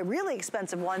out and buy really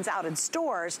expensive ones out in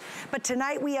stores. But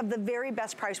tonight we have the very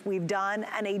best price we've done,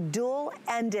 and a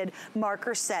dual-ended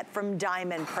marker set from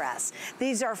Diamond Press.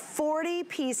 These are 40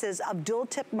 pieces of dual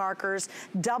tip markers.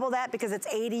 Double that because it's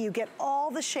 80. You get all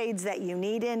the shades that you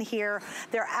need in here.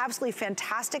 They're absolutely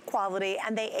fantastic quality,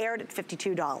 and they aired at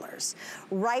 $52.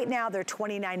 Right now they're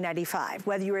 $29.95.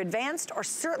 Whether you're advanced or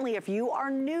certainly if you are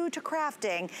new to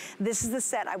crafting, this is the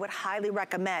set I would highly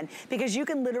recommend, because you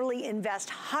can literally invest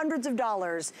hundreds of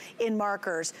dollars in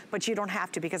markers, but you don't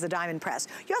have to because of Diamond Press.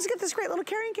 You also get this great little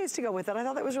carrying case to go with it. I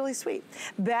thought that was really sweet.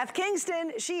 Beth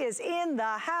Kingston, she is in the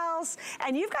house,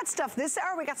 and you've got stuff this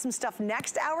hour. We got some stuff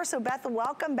next hour, so Beth,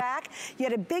 welcome back. You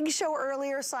had a big show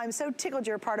earlier, so I'm so tickled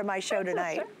you're a part of my show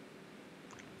tonight.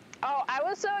 Oh, I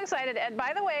was so excited. And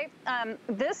by the way,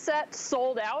 this set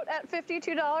sold out at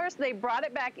 $52. They brought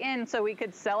it back in so we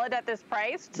could sell it at this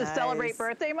price to celebrate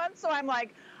birthday month. So I'm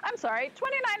like, I'm sorry,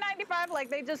 $29.95.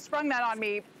 Like, they just sprung that on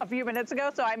me a few minutes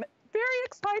ago. So I'm very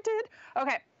excited.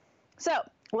 Okay, so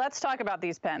let's talk about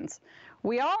these pens.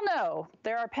 We all know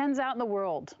there are pens out in the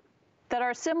world that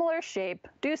are similar shape,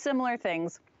 do similar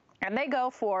things, and they go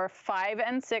for $5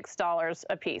 and $6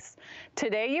 a piece.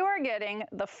 Today you are getting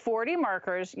the 40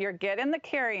 markers, you're getting the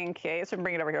carrying case, and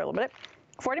bring it over here a little bit.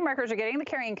 40 markers, you're getting the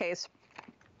carrying case.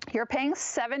 You're paying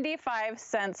 75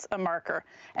 cents a marker.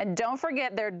 And don't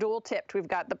forget they're dual tipped. We've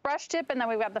got the brush tip and then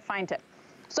we've got the fine tip.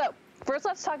 So first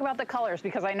let's talk about the colors,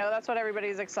 because I know that's what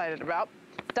everybody's excited about.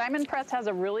 Diamond Press has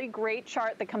a really great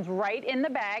chart that comes right in the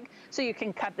bag, so you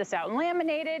can cut this out and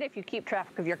laminate it if you keep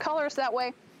track of your colors that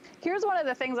way. Here's one of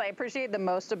the things I appreciate the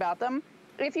most about them.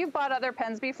 If you've bought other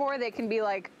pens before, they can be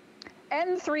like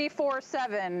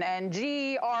N347 and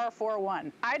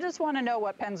GR41. I just want to know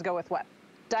what pens go with what.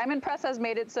 Diamond Press has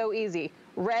made it so easy.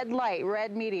 Red light,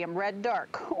 red medium, red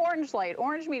dark, orange light,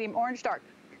 orange medium, orange dark.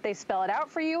 They spell it out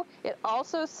for you. It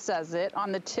also says it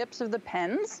on the tips of the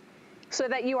pens, so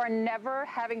that you are never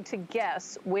having to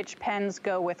guess which pens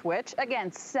go with which. Again,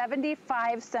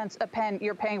 75 cents a pen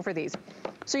you're paying for these.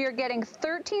 So you're getting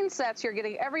 13 sets, you're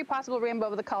getting every possible rainbow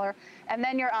of the color, and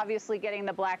then you're obviously getting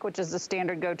the black, which is the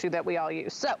standard go-to that we all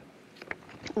use. So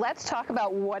let's talk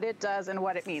about what it does and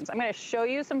what it means. I'm gonna show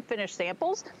you some finished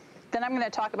samples, then I'm gonna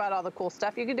talk about all the cool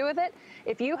stuff you can do with it.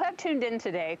 If you have tuned in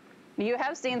today, you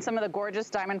have seen some of the gorgeous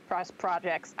Diamond Press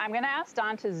projects. I'm gonna ask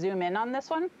Don to zoom in on this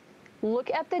one.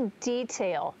 Look at the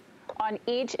detail on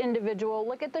each individual.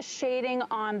 Look at the shading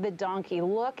on the donkey.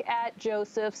 Look at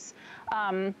Joseph's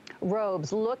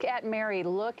robes. Look at Mary.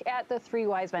 Look at the three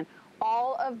wise men.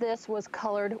 All of this was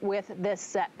colored with this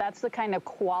set. That's the kind of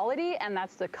quality and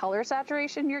that's the color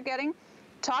saturation you're getting.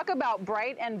 talk about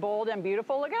bright and bold and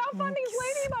beautiful. Look at how fun these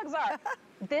ladybugs are.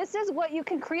 This is what you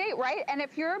can create, right? And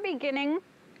if you're a beginning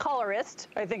colorist,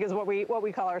 I think is what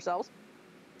we call ourselves,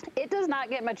 it does not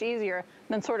get much easier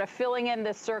than sort of filling in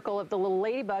this circle of the little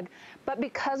ladybug. But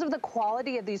because of the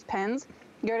quality of these pens,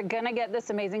 you're gonna get this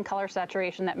amazing color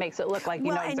saturation that makes it look like you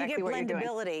know exactly what you're doing. And you get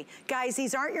blendability. Guys,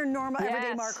 these aren't your normal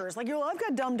everyday markers. Like, I've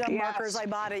got dumb markers I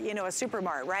bought at, you know, a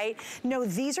Supermart, right? No,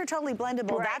 these are totally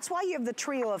blendable. Right. That's why you have the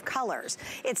trio of colors.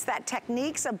 It's that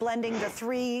techniques of blending the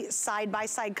 3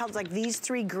 side-by-side colors, like these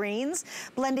 3 greens.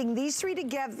 Blending these 3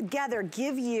 together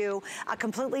give you a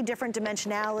completely different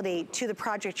dimensionality to the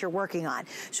project you're working on.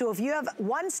 So if you have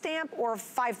 1 stamp or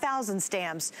 5,000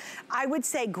 stamps, I would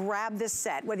say grab this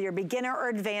set, whether you're a beginner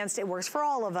or advanced, it works for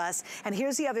all of us. And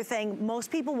here's the other thing, most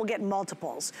people will get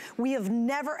multiples. We have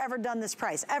never ever done this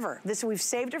price, ever. We've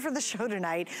saved it for the show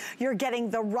tonight. You're getting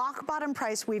the rock bottom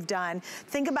price we've done.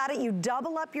 Think about it, you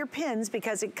double up your pins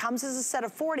because it comes as a set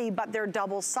of 40, but they're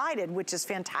double-sided, which is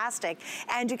fantastic.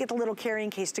 And you get the little carrying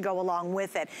case to go along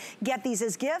with it. Get these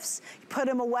as gifts, put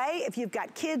them away. If you've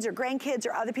got kids or grandkids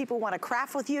or other people who want to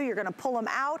craft with you, you're gonna pull them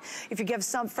out. If you give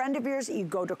some friend of yours you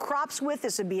go to crops with,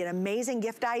 this would be an amazing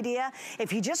gift idea.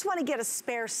 If you just want to get a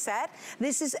spare set,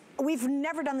 we've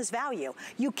never done this value.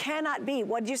 You cannot beat,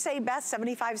 what did you say, Beth,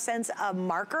 75 cents a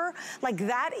marker? Like,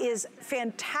 that is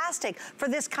fantastic for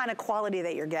this kind of quality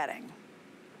that you're getting.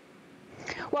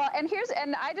 Well, and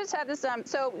I just had this,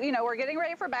 so, you know, we're getting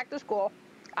ready for back to school.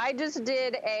 I just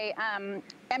did a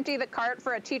empty the cart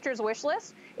for a teacher's wish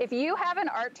list. If you have an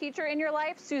art teacher in your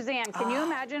life, Suzanne, can you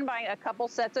imagine buying a couple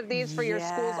sets of these for your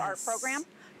school's art program?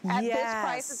 At this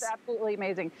price, it's absolutely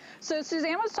amazing. So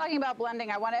Suzanne was talking about blending.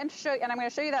 I wanted to show you, and I'm going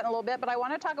to show you that in a little bit, but I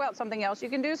want to talk about something else you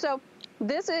can do. So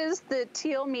this is the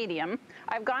teal medium.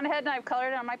 I've gone ahead and I've colored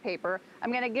it on my paper.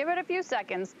 I'm going to give it a few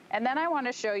seconds, and then I want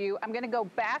to show you, I'm going to go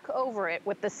back over it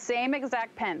with the same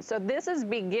exact pen. So this is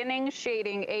beginning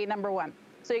shading A number 1.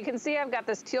 So you can see I've got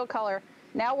this teal color.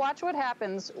 Now watch what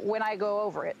happens when I go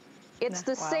over it. It's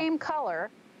the same color,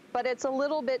 but it's a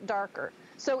little bit darker.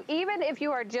 So even if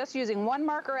you are just using 1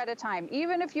 marker at a time,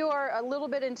 even if you are a little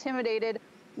bit intimidated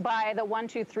by the 1,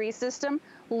 2, 3 system,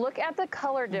 look at the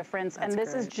color difference. And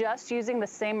this is just using the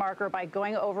same marker by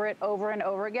going over it over and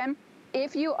over again.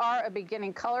 If you are a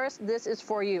beginning colorist, this is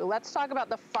for you. Let's talk about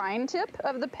the fine tip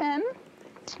of the pen,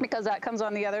 because that comes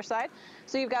on the other side.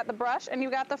 So you've got the brush and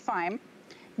you've got the fine.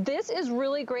 This is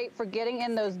really great for getting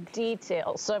in those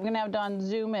details. So I'm going to have Dawn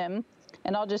zoom in.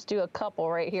 And I'll just do a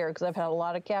couple right here because I've had a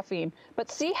lot of caffeine.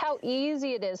 But see how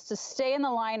easy it is to stay in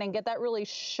the line and get that really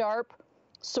sharp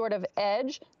sort of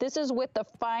edge. This is with the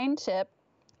fine tip.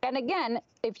 And again,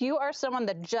 if you are someone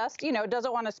that just, you know,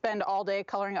 doesn't want to spend all day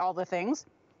coloring all the things,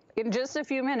 in just a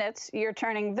few minutes, you're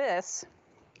turning this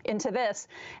into this.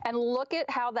 And look at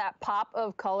how that pop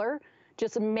of color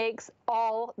just makes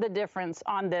all the difference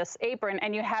on this apron.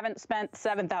 And you haven't spent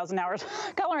 7,000 hours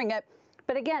coloring it.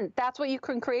 But again, that's what you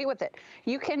can create with it.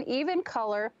 You can even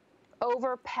color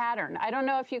over pattern. I don't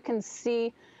know if you can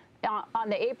see on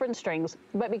the apron strings,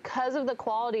 but because of the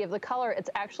quality of the color, it's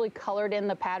actually colored in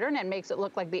the pattern and makes it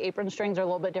look like the apron strings are a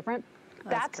little bit different.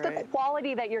 That's the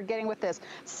quality that you're getting with this.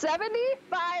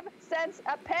 75 cents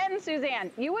a pen,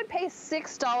 Suzanne. You would pay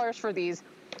 $6 for these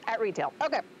at retail.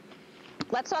 Okay,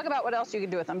 let's talk about what else you can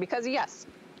do with them, because yes,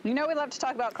 you know we love to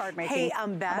talk about card making. Hey,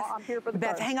 Beth, I'm here for the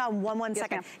Beth, cards. hang on one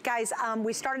second. Guys,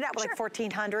 we started out with like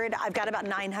 1,400. I've got about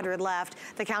 900 left.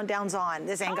 The countdown's on.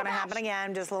 This ain't gonna happen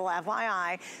again, just a little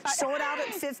FYI. Sold out at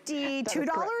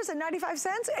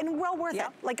 $52.95, and well worth it.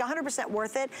 Like 100%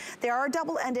 worth it. They are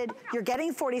double-ended. You're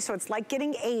getting 40, so it's like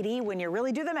getting 80 when you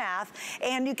really do the math,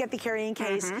 and you get the carrying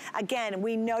case. Again,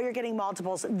 we know you're getting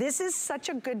multiples. This is such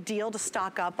a good deal to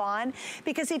stock up on,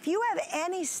 because if you have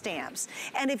any stamps,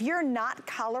 and if you're not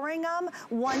coloring them,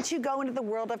 once you go into the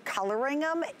world of coloring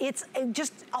them, it's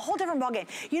just a whole different ballgame.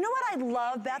 You know what I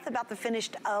love, Beth, about the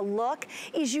finished look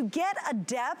is you get a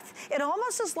depth. It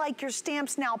almost is like your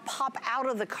stamps now pop out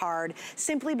of the card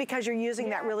simply because you're using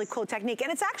that really cool technique.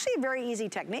 And it's actually a very easy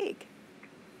technique.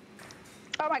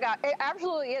 Oh my God, it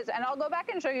absolutely is. And I'll go back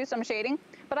and show you some shading,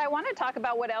 but I want to talk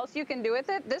about what else you can do with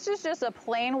it. This is just a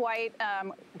plain white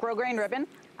grosgrain ribbon.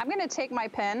 I'm going to take my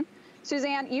pen.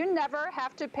 Suzanne, you never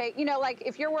have to pay, you know, like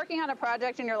if you're working on a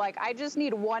project and you're like, I just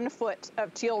need 1 foot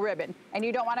of teal ribbon and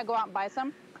you don't want to go out and buy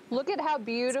some, look at how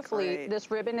beautifully this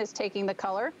ribbon is taking the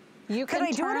color. You can I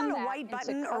do it on a white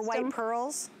button or white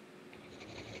pearls?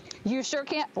 You sure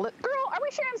can. Girl, are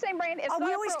we sharing the same brain? It's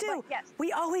we always do. Yes.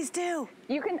 We always do.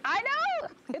 You can, I know,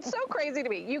 it's so crazy to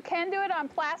me. You can do it on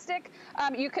plastic.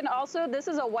 You can also, this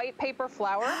is a white paper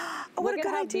flower. What a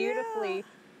good idea. Beautifully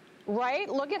right?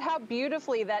 Look at how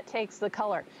beautifully that takes the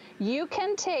color. You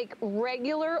can take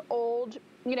regular old,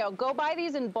 you know, go buy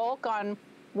these in bulk on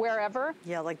wherever.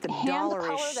 Yeah, like the hand dollarish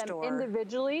color store. them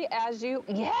individually as you,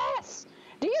 yes.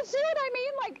 Do you see what I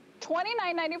mean?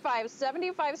 Like $29.95,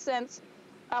 75 cents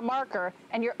a marker,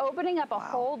 and you're opening up a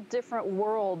whole different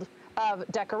world of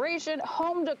decoration,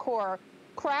 home decor,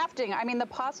 crafting. I mean, the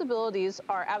possibilities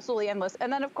are absolutely endless.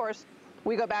 And then, of course,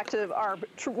 we go back to our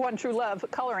one true love,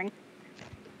 coloring.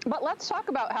 But let's talk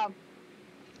about how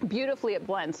beautifully it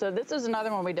blends. So this is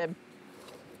another one we did.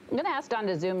 I'm going to ask Don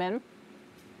to zoom in.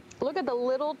 Look at the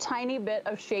little tiny bit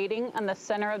of shading on the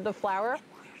center of the flower.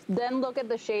 Then look at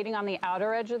the shading on the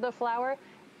outer edge of the flower.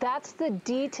 That's the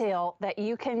detail that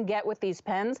you can get with these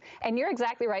pens. And you're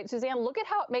exactly right, Suzanne. Look at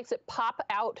how it makes it pop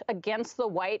out against the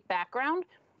white background.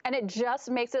 And it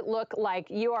just makes it look like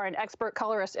you are an expert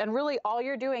colorist. And really all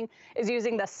you're doing is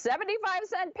using the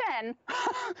 75-cent pen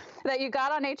that you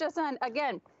got on HSN.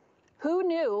 Again, who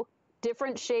knew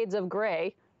different shades of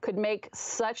gray could make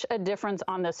such a difference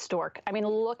on this stork? I mean,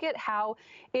 look at how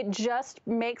it just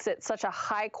makes it such a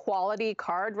high quality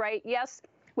card, right? Yes,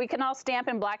 we can all stamp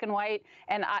in black and white.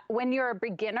 And when you're a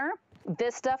beginner,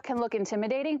 this stuff can look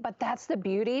intimidating, but that's the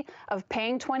beauty of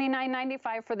paying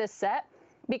 $29.95 for this set,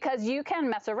 because you can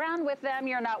mess around with them.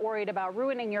 You're not worried about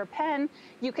ruining your pen.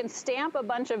 You can stamp a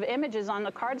bunch of images on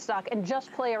the cardstock and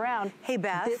just play around. Hey,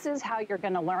 Beth. This is how you're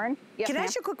gonna learn. Yes, can I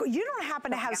ask you a quick, you don't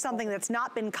happen to have something that's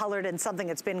not been colored and something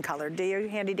that's been colored, do you,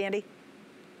 handy dandy?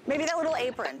 Maybe that little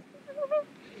apron.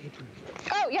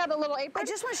 Oh, yeah, the little apron. I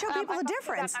just want to show people the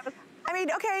difference. I mean,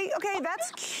 okay,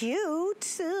 that's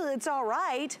cute. It's all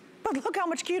right. But look how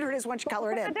much cuter it is once you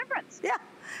color it in. The difference. Yeah,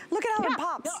 look at how it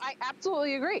pops. No, I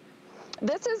absolutely agree.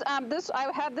 This is,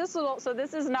 I had this little, so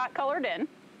this is not colored in.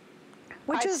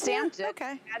 Which is stamped it,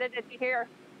 okay. Added it here,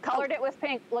 colored it with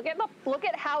pink. Look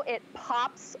at how it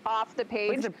pops off the page.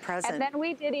 Look at the present. And then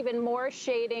we did even more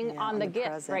shading on the gift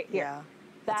present, right here. Yeah,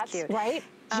 that's cute.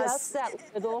 Just that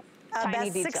little tiny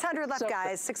Beth, detail. 600 left,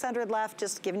 guys. 600 left.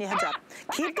 Just giving you a heads up.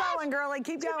 Keep going, girlie.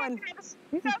 Keep going.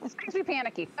 You know, this makes me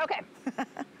panicky. Okay.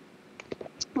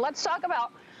 Let's talk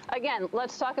about, again,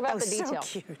 the detail.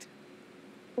 So cute.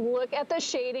 Look at the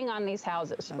shading on these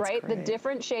houses, right? Great. The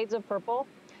different shades of purple.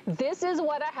 This is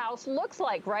what a house looks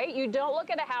like, right? You don't look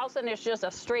at a house and it's just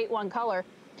a straight one color.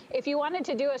 If you wanted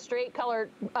to do a straight color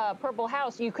purple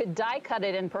house, you could die cut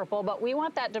it in purple, but we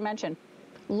want that dimension.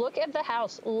 Look at the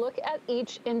house. Look at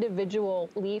each individual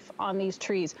leaf on these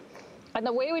trees. And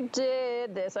the way we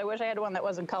did this, I wish I had one that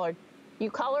wasn't colored.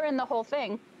 You color in the whole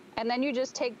thing, and then you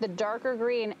just take the darker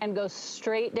green and go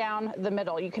straight down the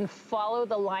middle. You can follow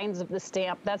the lines of the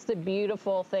stamp. That's the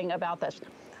beautiful thing about this.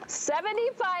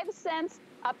 75 cents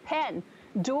a pen.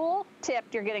 Dual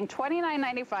tipped. You're getting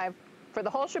 $29.95 for the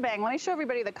whole shebang. Let me show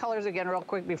everybody the colors again real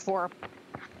quick before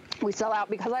we sell out,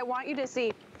 because I want you to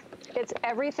see it's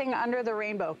everything under the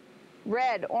rainbow.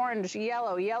 Red, orange,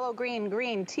 yellow, yellow, green,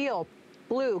 green, teal,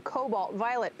 blue, cobalt,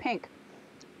 violet, pink.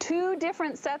 2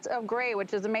 different sets of gray,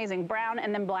 which is amazing, brown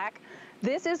and then black.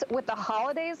 This is, with the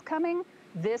holidays coming,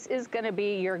 this is gonna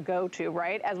be your go-to,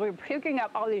 right? As we're picking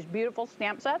up all these beautiful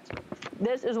stamp sets,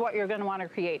 this is what you're gonna wanna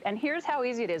create. And here's how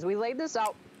easy it is. We laid this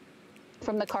out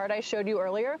from the card I showed you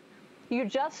earlier. You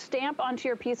just stamp onto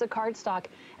your piece of cardstock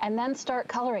and then start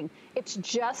coloring. It's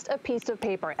just a piece of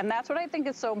paper. And that's what I think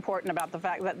is so important about the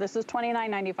fact that this is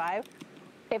 $29.95.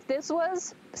 If this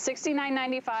was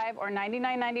 $69.95 or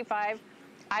 $99.95,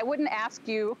 I wouldn't ask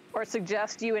you or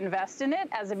suggest you invest in it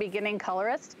as a beginning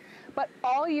colorist, but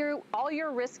all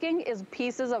you're risking is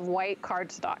pieces of white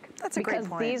cardstock. That's a great point.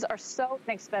 Because these are so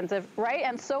inexpensive, right?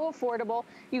 And so affordable.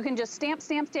 You can just stamp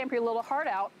your little heart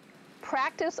out,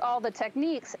 practice all the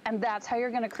techniques, and that's how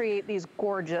you're going to create these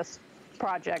gorgeous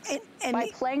projects by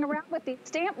playing around with these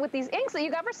inks that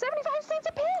you got for 75 cents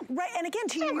a pen. Right, and again,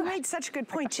 you made such a good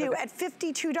point too. At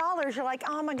 $52, you're like,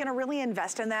 oh, am I going to really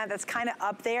invest in that? That's kind of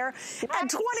up there. Right.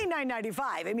 At $29.95,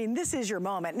 I mean, this is your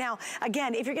moment. Now,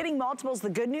 again, if you're getting multiples, the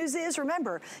good news is,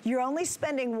 remember, you're only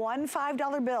spending one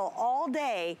 $5 bill all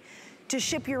day to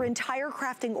ship your entire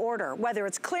crafting order. Whether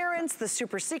it's clearance, the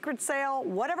super secret sale,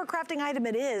 whatever crafting item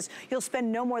it is, you'll spend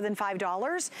no more than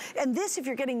 $5. And this, if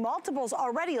you're getting multiples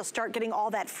already, you'll start getting all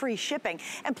that free shipping.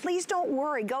 And please don't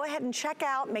worry, go ahead and check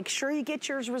out, make sure you get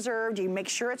yours reserved, you make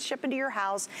sure it's shipping to your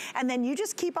house, and then you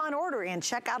just keep on ordering and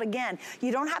check out again.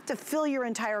 You don't have to fill your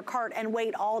entire cart and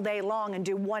wait all day long and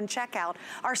do one checkout.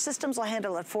 Our systems will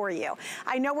handle it for you.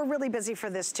 I know we're really busy for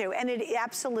this too, and it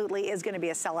absolutely is gonna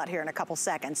be a sellout here in a couple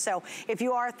seconds. So if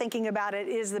you are thinking about it,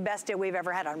 it is the best deal we've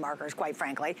ever had on markers, quite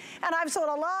frankly. And I've sold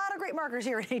a lot of great markers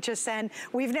here at HSN.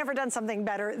 We've never done something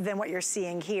better than what you're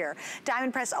seeing here.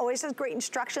 Diamond Press always has great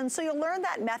instructions, so you'll learn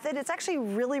that method. It's actually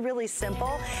really, really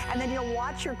simple, and then you'll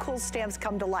watch your cool stamps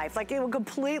come to life. Like, it will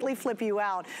completely flip you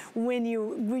out when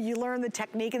you learn the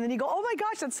technique, and then you go, oh my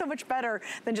gosh, that's so much better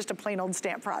than just a plain old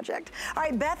stamp project. All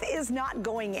right, Beth is not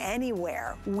going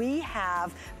anywhere. We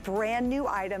have brand new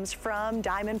items from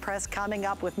Diamond Press coming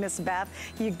up with Miss Beth.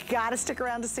 You gotta stick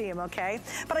around to see them, okay?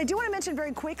 But I do want to mention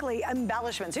very quickly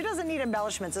embellishments. Who doesn't need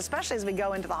embellishments, especially as we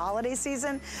go into the holiday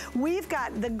season? We've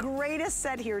got the greatest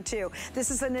set here too.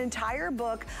 This is an entire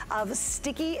book of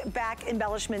sticky back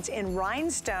embellishments in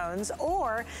rhinestones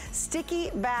or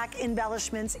sticky back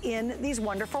embellishments in these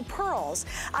wonderful pearls.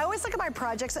 I always look at my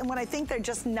projects, and when I think they're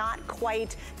just not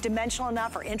quite dimensional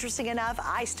enough or interesting enough,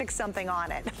 I stick something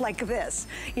on it like this.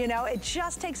 You know, it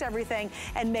just takes everything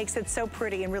and makes it so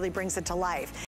pretty and really brings it to life.